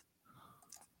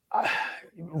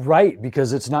 Right,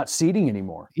 because it's not seeding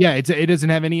anymore. Yeah, it doesn't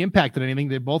have any impact on anything.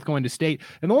 They're both going to state.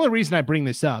 And the only reason I bring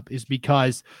this up is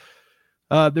because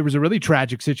there was a really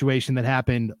tragic situation that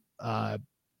happened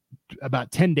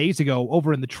about 10 days ago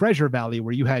over in the Treasure Valley,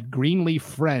 where you had Greenleaf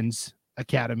Friends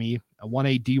Academy, a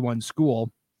 1A D1 school,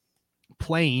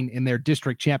 playing in their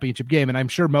district championship game. And I'm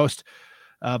sure most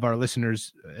of our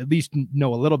listeners at least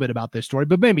know a little bit about this story,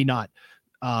 but maybe not.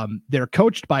 They're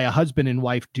coached by a husband and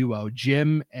wife duo,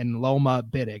 Jim and Loma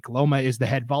Biddick. Loma is the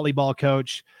head volleyball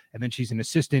coach, and then she's an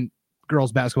assistant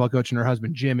girls basketball coach, and her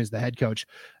husband, Jim, is the head coach.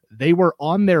 They were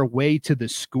on their way to the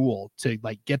school to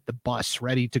get the bus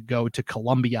ready to go to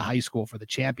Columbia High School for the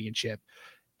championship.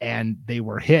 And they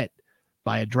were hit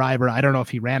by a driver. I don't know if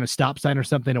he ran a stop sign or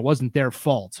something. It wasn't their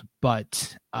fault,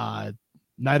 but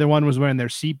neither one was wearing their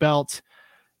seatbelt.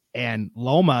 And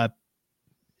Loma,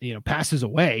 passes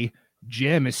away.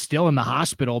 Jim is still in the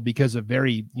hospital because of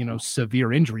very,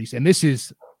 severe injuries. And this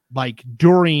is like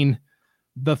during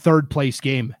the 3rd place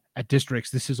game at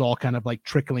districts. This is all kind of like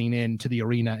trickling into the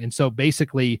arena. And so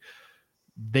basically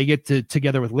they get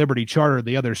together with Liberty Charter,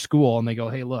 the other school, and they go,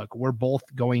 hey, look, we're both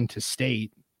going to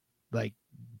state. Like,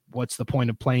 what's the point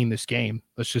of playing this game?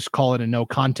 Let's just call it a no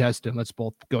contest and let's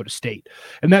both go to state.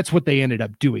 And that's what they ended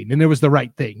up doing. And it was the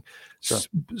right thing. Sure.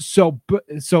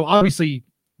 So obviously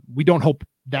we don't hope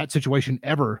that situation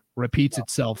ever repeats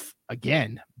itself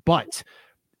again, but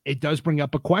it does bring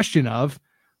up a question of,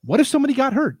 what if somebody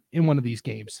got hurt in one of these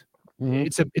games?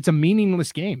 Mm-hmm. It's a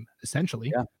meaningless game,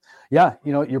 essentially. Yeah.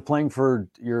 You're playing for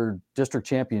your district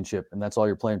championship, and that's all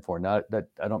you're playing for. Now, that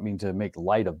I don't mean to make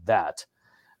light of that,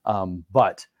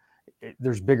 but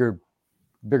there's bigger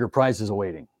prizes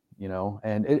awaiting.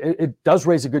 and it does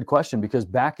raise a good question, because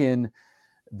back in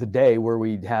the day where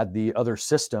we had the other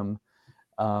system,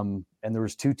 and there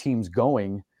was 2 teams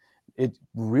going, it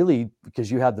really, because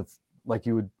you had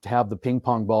you would have the ping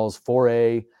pong balls,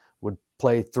 4A would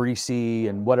play 3C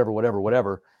and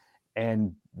whatever.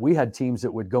 And we had teams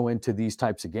that would go into these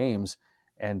types of games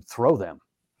and throw them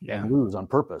and lose on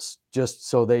purpose, just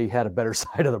so they had a better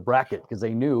side of the bracket, because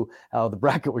they knew how the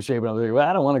bracket was shaping up. They, well,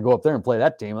 I don't want to go up there and play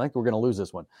that team. I think we're going to lose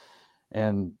this one.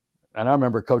 And I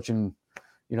remember coaching,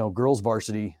 girls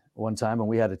varsity one time, and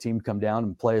we had a team come down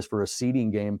and play us for a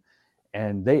seeding game,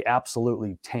 and they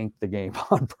absolutely tanked the game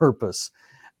on purpose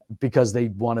because they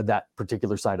wanted that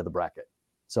particular side of the bracket.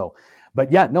 So,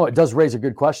 but yeah, no, it does raise a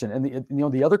good question.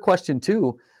 And the other question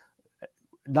too,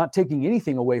 not taking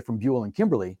anything away from Buell and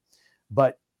Kimberly,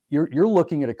 but you're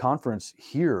looking at a conference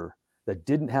here that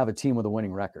didn't have a team with a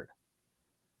winning record,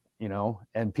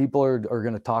 and people are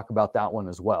going to talk about that one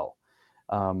as well.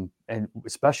 And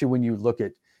especially when you look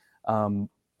at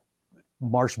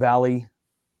Marsh Valley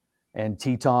and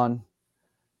Teton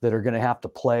that are going to have to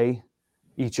play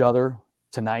each other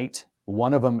tonight.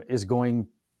 One of them is going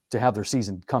to have their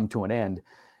season come to an end.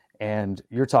 And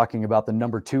you're talking about the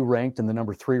number 2 ranked and the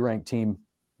number 3 ranked team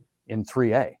in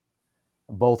 3A,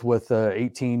 both with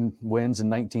 18 wins and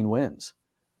 19 wins,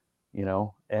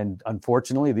 and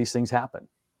unfortunately these things happen.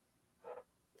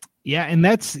 Yeah. And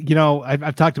that's,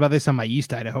 I've talked about this on my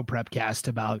East Idaho Prepcast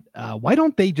about why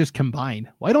don't they just combine?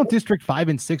 Why don't District 5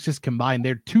 and 6 just combine?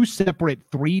 They're 2 separate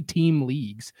 3-team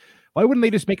leagues. Why wouldn't they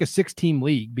just make a 6-team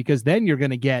league? Because then you're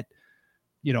going to get,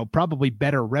 probably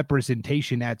better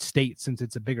representation at state, since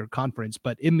it's a bigger conference.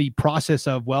 But in the process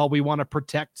of, we want to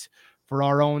protect for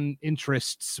our own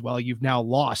interests, you've now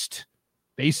lost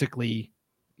basically,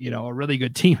 a really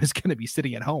good team is going to be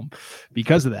sitting at home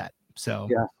because of that. So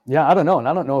yeah, I don't know. And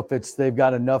I don't know if they've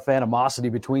got enough animosity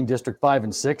between District 5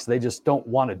 and 6. They just don't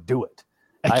want to do it.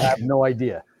 I have no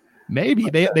idea. Maybe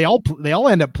they all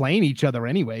end up playing each other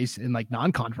anyways in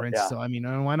non-conference. Yeah. So I mean,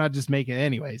 why not just make it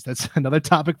anyways? That's another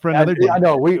topic for another day. I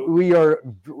know we are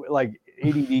like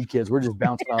ADD kids. We're just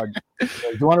bouncing on. Do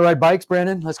you want to ride bikes,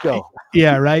 Brandon? Let's go.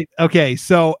 Yeah, right. Okay.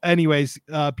 So anyways,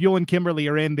 Buell and Kimberly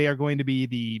are in. They are going to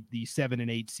be the 7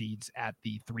 and 8 seeds at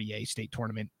the 3A state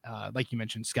tournament. Like you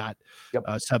mentioned, Scott,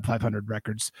 sub 500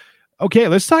 records. Okay,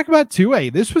 let's talk about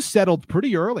 2A. This was settled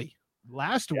pretty early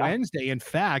last Wednesday. In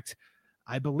fact,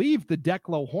 I believe the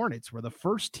Declo Hornets were the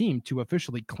first team to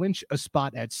officially clinch a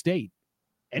spot at state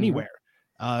anywhere.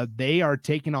 Mm-hmm. They are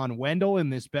taking on Wendell in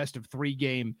this best of 3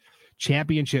 game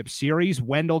championship series.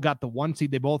 Wendell got the 1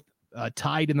 seed. They both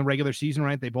tied in the regular season,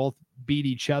 right? They both beat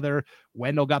each other.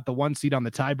 Wendell got the 1 seed on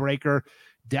the tiebreaker.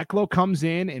 Declo comes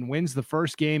in and wins the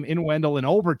first game in Wendell in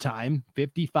overtime,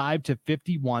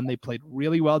 55-51. They played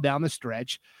really well down the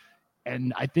stretch.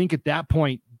 And I think at that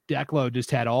point, Declo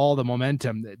just had all the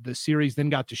momentum. The series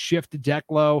then got to shift to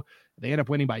Declo. They end up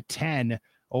winning by 10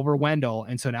 over Wendell.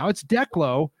 And so now it's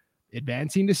Declo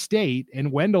advancing to state,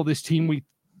 and Wendell, this team we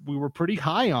were pretty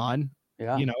high on,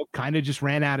 kind of just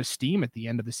ran out of steam at the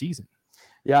end of the season.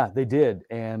 Yeah, they did.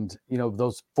 And,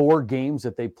 those 4 games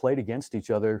that they played against each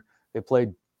other, they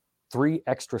played 3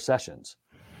 extra sessions.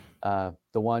 The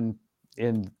one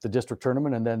in the district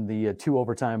tournament, and then the 2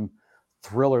 overtime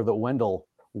thriller that Wendell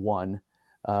won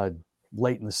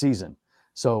late in the season.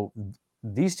 So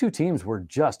these 2 teams were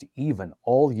just even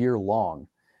all year long,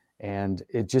 and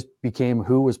it just became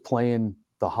who was playing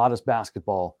the hottest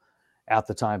basketball at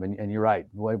the time. And you're right,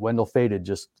 Wendell faded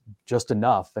just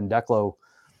enough, and Declo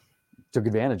took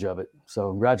advantage of it. So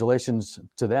congratulations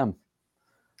to them.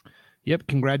 Yep,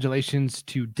 congratulations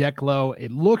to Declo.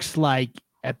 It looks like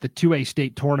at the 2A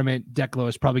state tournament, Declo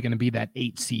is probably going to be that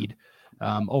 8 seed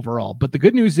overall. But the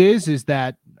good news is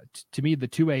that to me, the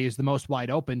 2A is the most wide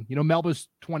open. Melba's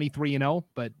 23-0,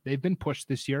 but they've been pushed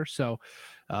this year. So,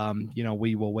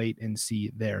 we will wait and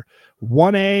see there.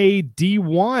 1A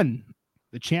D1.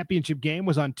 The championship game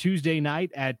was on Tuesday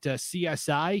night at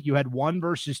CSI. You had 1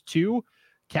 versus 2,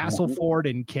 Castleford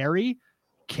and Cary.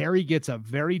 Cary gets a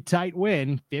very tight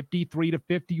win,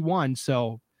 53-51.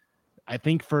 So I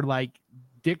think for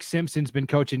Dick Simpson's been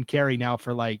coaching Cary now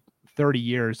for 30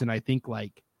 years. And I think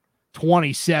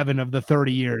 27 of the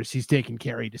 30 years he's taken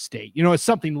Cary to state. It's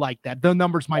something like that. The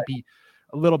numbers might be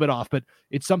a little bit off, but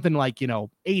it's something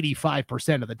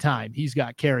 85% of the time he's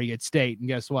got Cary at state. And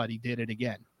guess what? He did it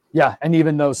again. Yeah, and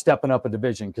even though stepping up a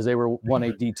division, because they were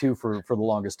 1A D2 for the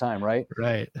longest time, right?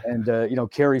 Right.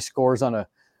 And Cary scores on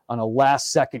a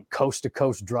last second coast to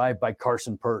coast drive by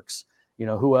Carson Perks.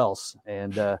 Who else?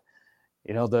 And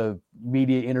the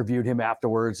media interviewed him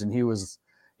afterwards, and he was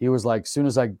like, as soon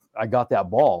as I got that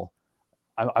ball,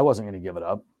 I wasn't going to give it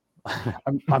up.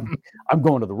 I'm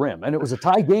going to the rim. And it was a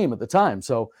tie game at the time.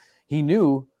 So he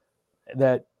knew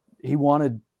that he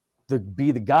wanted to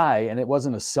be the guy, and it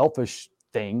wasn't a selfish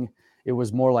thing. It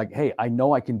was more like, hey, I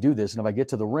know I can do this. And if I get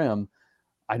to the rim,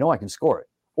 I know I can score it,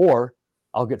 or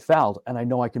I'll get fouled and I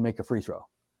know I can make a free throw.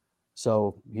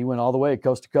 So he went all the way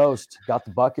coast to coast, got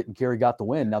the bucket, and Kerry got the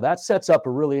win. Now that sets up a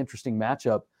really interesting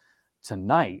matchup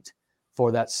tonight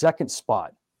for that second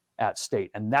spot at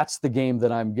state. And that's the game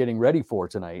that I'm getting ready for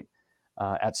tonight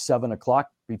at 7:00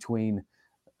 between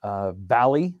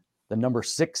Valley, the number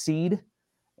 6 seed,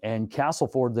 and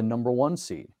Castleford, the number 1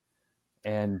 seed.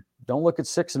 And don't look at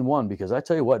 6-1, because I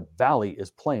tell you what, Valley is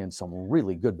playing some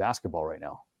really good basketball right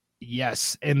now.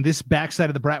 Yes. And this backside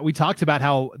of the bracket, we talked about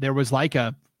how there was like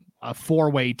a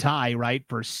 4-way tie, right,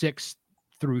 for 6th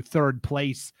through 3rd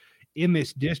place in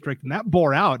this district. And that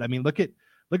bore out. I mean, look at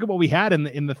what we had in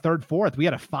the 3rd, 4th. We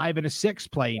had a 5 and a 6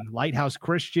 playing Lighthouse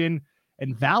Christian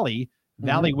and Valley.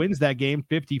 Valley wins that game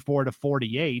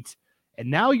 54-48.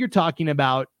 And now you're talking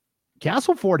about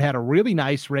Castleford had a really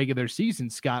nice regular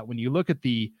season, Scott. When you look at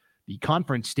the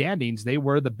conference standings, they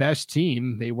were the best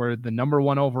team. They were the number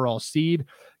 1 overall seed.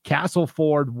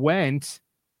 Castleford went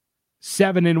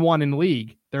 7-1 in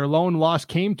league. Their lone loss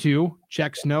came to,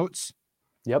 checks notes.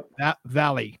 Yep.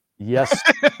 Valley. Yes.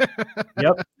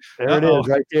 Yep. There it is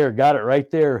right there. Got it right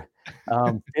there.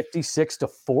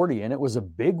 56-40. And it was a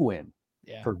big win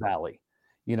for Valley.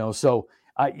 So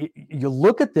you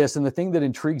look at this, and the thing that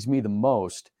intrigues me the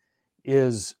most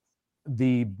is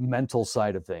the mental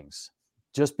side of things.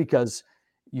 Just because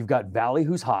you've got Valley,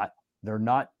 who's hot.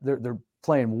 They're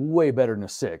playing way better than a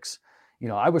 6.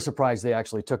 I was surprised they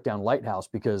actually took down Lighthouse,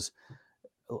 because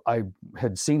I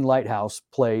had seen Lighthouse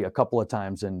play a couple of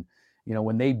times, and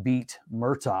when they beat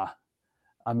Murtaugh,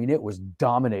 I mean, it was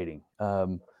dominating.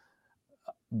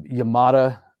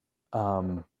 Yamada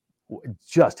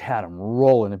just had him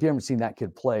rolling. If you haven't seen that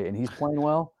kid play, and he's playing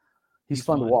well, he's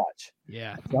fun to watch.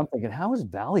 Yeah. So I'm thinking, how is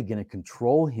Valley going to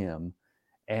control him?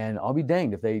 And I'll be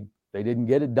danged if they didn't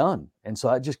get it done. And so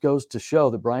that just goes to show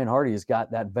that Brian Hardy has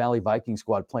got that Valley Viking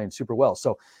squad playing super well.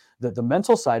 So the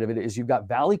mental side of it is you've got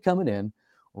Valley coming in,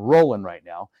 rolling right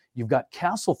now. You've got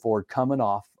Castleford coming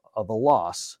off of a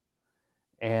loss,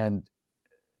 and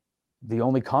the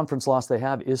only conference loss they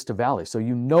have is to Valley. So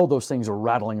those things are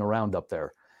rattling around up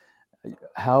there.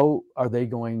 How are they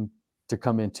going to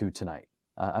come into tonight?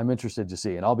 I'm interested to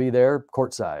see, and I'll be there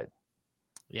courtside.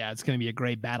 Yeah, it's going to be a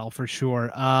great battle for sure.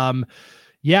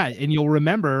 Yeah, and you'll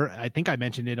remember, I think I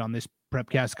mentioned it on this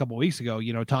Prepcast a couple of weeks ago,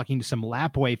 talking to some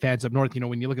Lapway fans up north.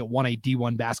 When you look at 1A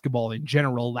D1 basketball in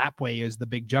general, Lapway is the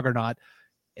big juggernaut.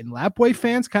 And Lapway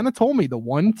fans kind of told me the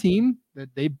one team that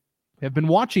they have been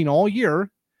watching all year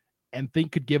and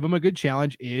think could give them a good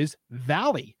challenge is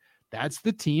Valley. That's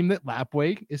the team that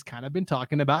Lapway has kind of been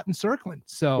talking about and circling.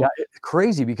 So it's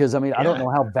crazy, because I don't know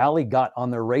how Valley got on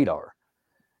their radar.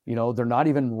 They're not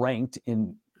even ranked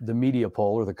in the media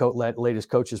poll or the latest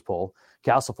coaches poll.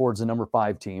 Castleford's the number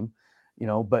 5 team,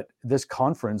 but this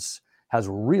conference has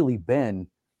really been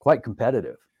quite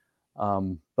competitive.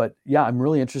 But yeah, I'm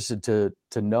really interested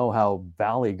to know how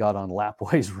Valley got on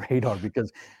Lapway's radar,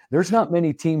 because there's not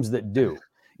many teams that do,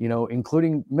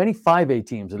 including many 5A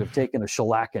teams that have taken a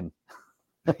shellacking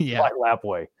by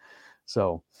Lapway.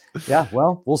 So yeah,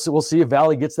 well, we'll see if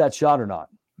Valley gets that shot or not.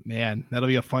 Man, that'll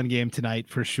be a fun game tonight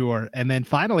for sure. And then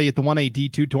finally at the 1A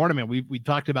D2 tournament, we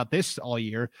talked about this all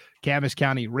year. Camas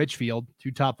County, Richfield, 2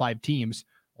 top 5 teams.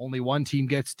 Only one team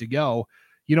gets to go.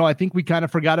 I think we kind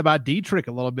of forgot about Dietrich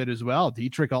a little bit as well.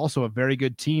 Dietrich also a very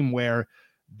good team where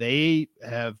they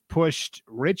have pushed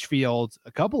Richfield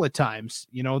a couple of times.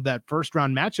 That first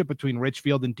round matchup between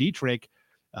Richfield and Dietrich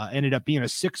ended up being a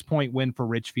 6-point win for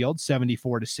Richfield,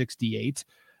 74-68.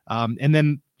 And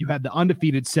then you had the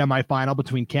undefeated semifinal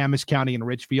between Camas County and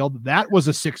Richfield. That was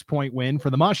a 6-point win for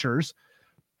the Mushers.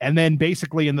 And then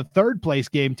basically in the 3rd place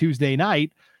game Tuesday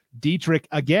night, Dietrich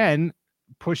again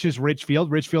pushes Richfield.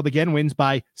 Richfield again wins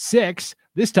by 6,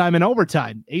 this time in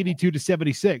overtime,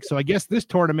 82-76. So I guess this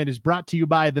tournament is brought to you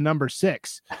by the number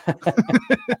 6.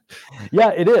 Yeah,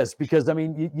 it is, because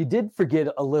you did forget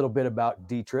a little bit about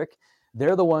Dietrich.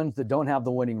 They're the ones that don't have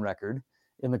the winning record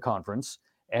in the conference.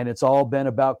 And it's all been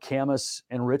about Camas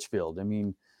and Richfield.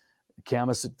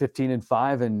 Camas at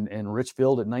 15-5 and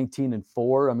Richfield at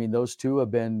 19-4. Those two have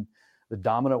been the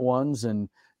dominant ones, and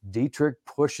Dietrich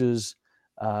pushes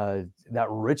that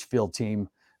Richfield team.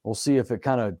 We'll see if it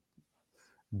kind of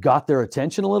got their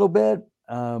attention a little bit,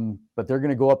 but they're going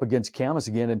to go up against Camas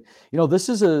again. And this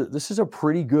is a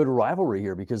pretty good rivalry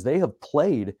here, because they have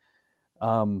played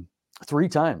 3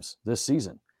 times this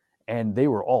season, and they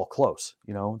were all close.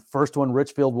 First one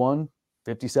Richfield won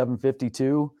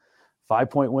 57-52,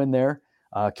 5-point win there.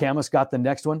 Camas got the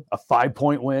next one, a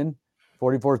 5-point win,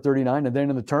 44-39. And then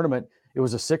in the tournament, it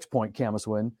was a 6-point Camas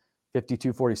win,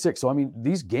 52-46. So, I mean,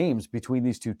 these games between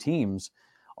these two teams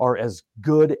are as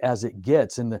good as it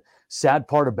gets. And the sad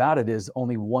part about it is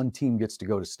only one team gets to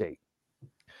go to state.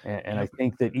 And I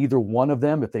think that either one of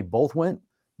them, if they both went,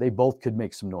 they both could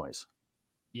make some noise.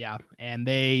 Yeah, and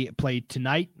they play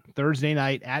tonight, Thursday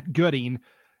night at Gooding.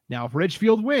 Now, if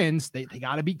Ridgefield wins, they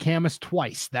got to beat Camas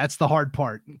twice. That's the hard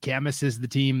part. Camas is the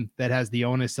team that has the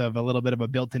onus of a little bit of a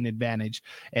built-in advantage.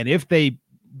 And if they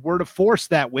were to force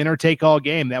that winner-take-all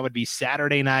game, that would be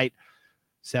Saturday night,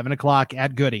 7 o'clock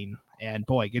at Gooding. And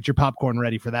boy, get your popcorn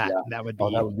ready for that. Yeah.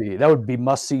 That would be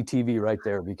must-see TV right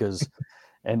there, because,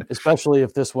 and especially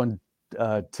if this one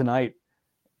tonight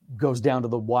goes down to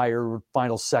the wire,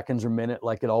 final seconds or minute,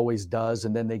 like it always does,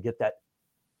 and then they get that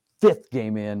 5th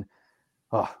game in.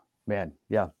 Oh man,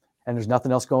 yeah. And there's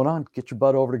nothing else going on. Get your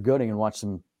butt over to Gooding and watch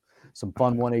some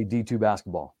fun 1A D2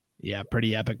 basketball. Yeah,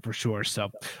 pretty epic for sure. So,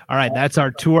 all right, that's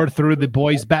our tour through the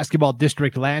boys basketball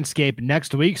district landscape.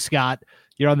 Next week, Scott,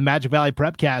 here on the Magic Valley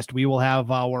Prepcast, we will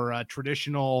have our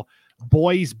traditional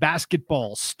boys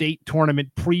basketball state tournament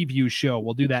preview show.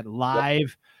 We'll do that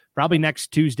live probably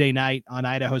next Tuesday night on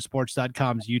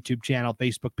idahosports.com's YouTube channel,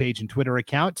 Facebook page, and Twitter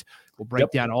account. We'll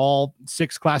break down all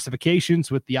 6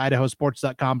 classifications with the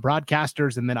idahosports.com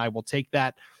broadcasters, and then I will take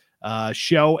that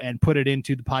show and put it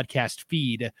into the podcast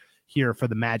feed here for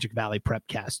the Magic Valley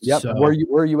Prepcast. Yep. So, where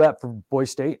are you at for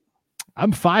boys state?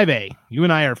 I'm 5A. You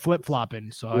and I are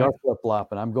flip-flopping. So we are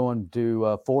flip-flopping. I'm going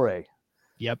to 4A.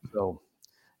 Yep.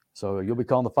 So you'll be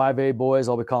calling the 5A boys.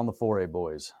 I'll be calling the 4A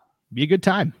boys. Be a good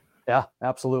time. Yeah,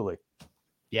 absolutely.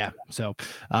 Yeah. So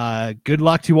good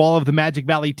luck to all of the Magic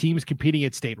Valley teams competing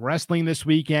at state wrestling this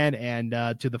weekend, and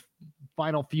to the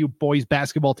final few boys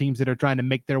basketball teams that are trying to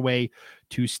make their way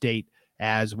to state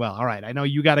as well. All right. I know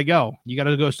you got to go. You got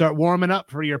to go start warming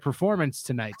up for your performance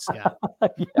tonight, Scott.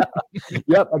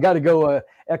 Yep. I got to go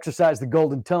exercise the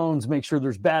golden tones, make sure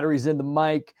there's batteries in the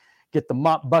mic, get the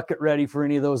mop bucket ready for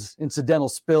any of those incidental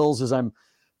spills as I'm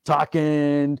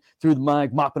talking through the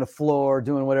mic, mopping the floor,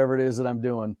 doing whatever it is that I'm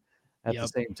doing at the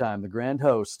same time. The grand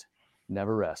host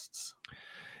never rests.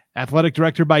 Athletic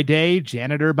director by day,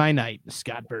 janitor by night,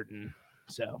 Scott Burton.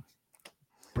 So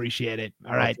appreciate it.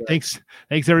 All right. Thanks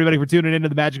everybody for tuning into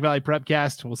the Magic Valley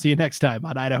Prepcast. We'll see you next time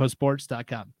on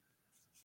idahosports.com.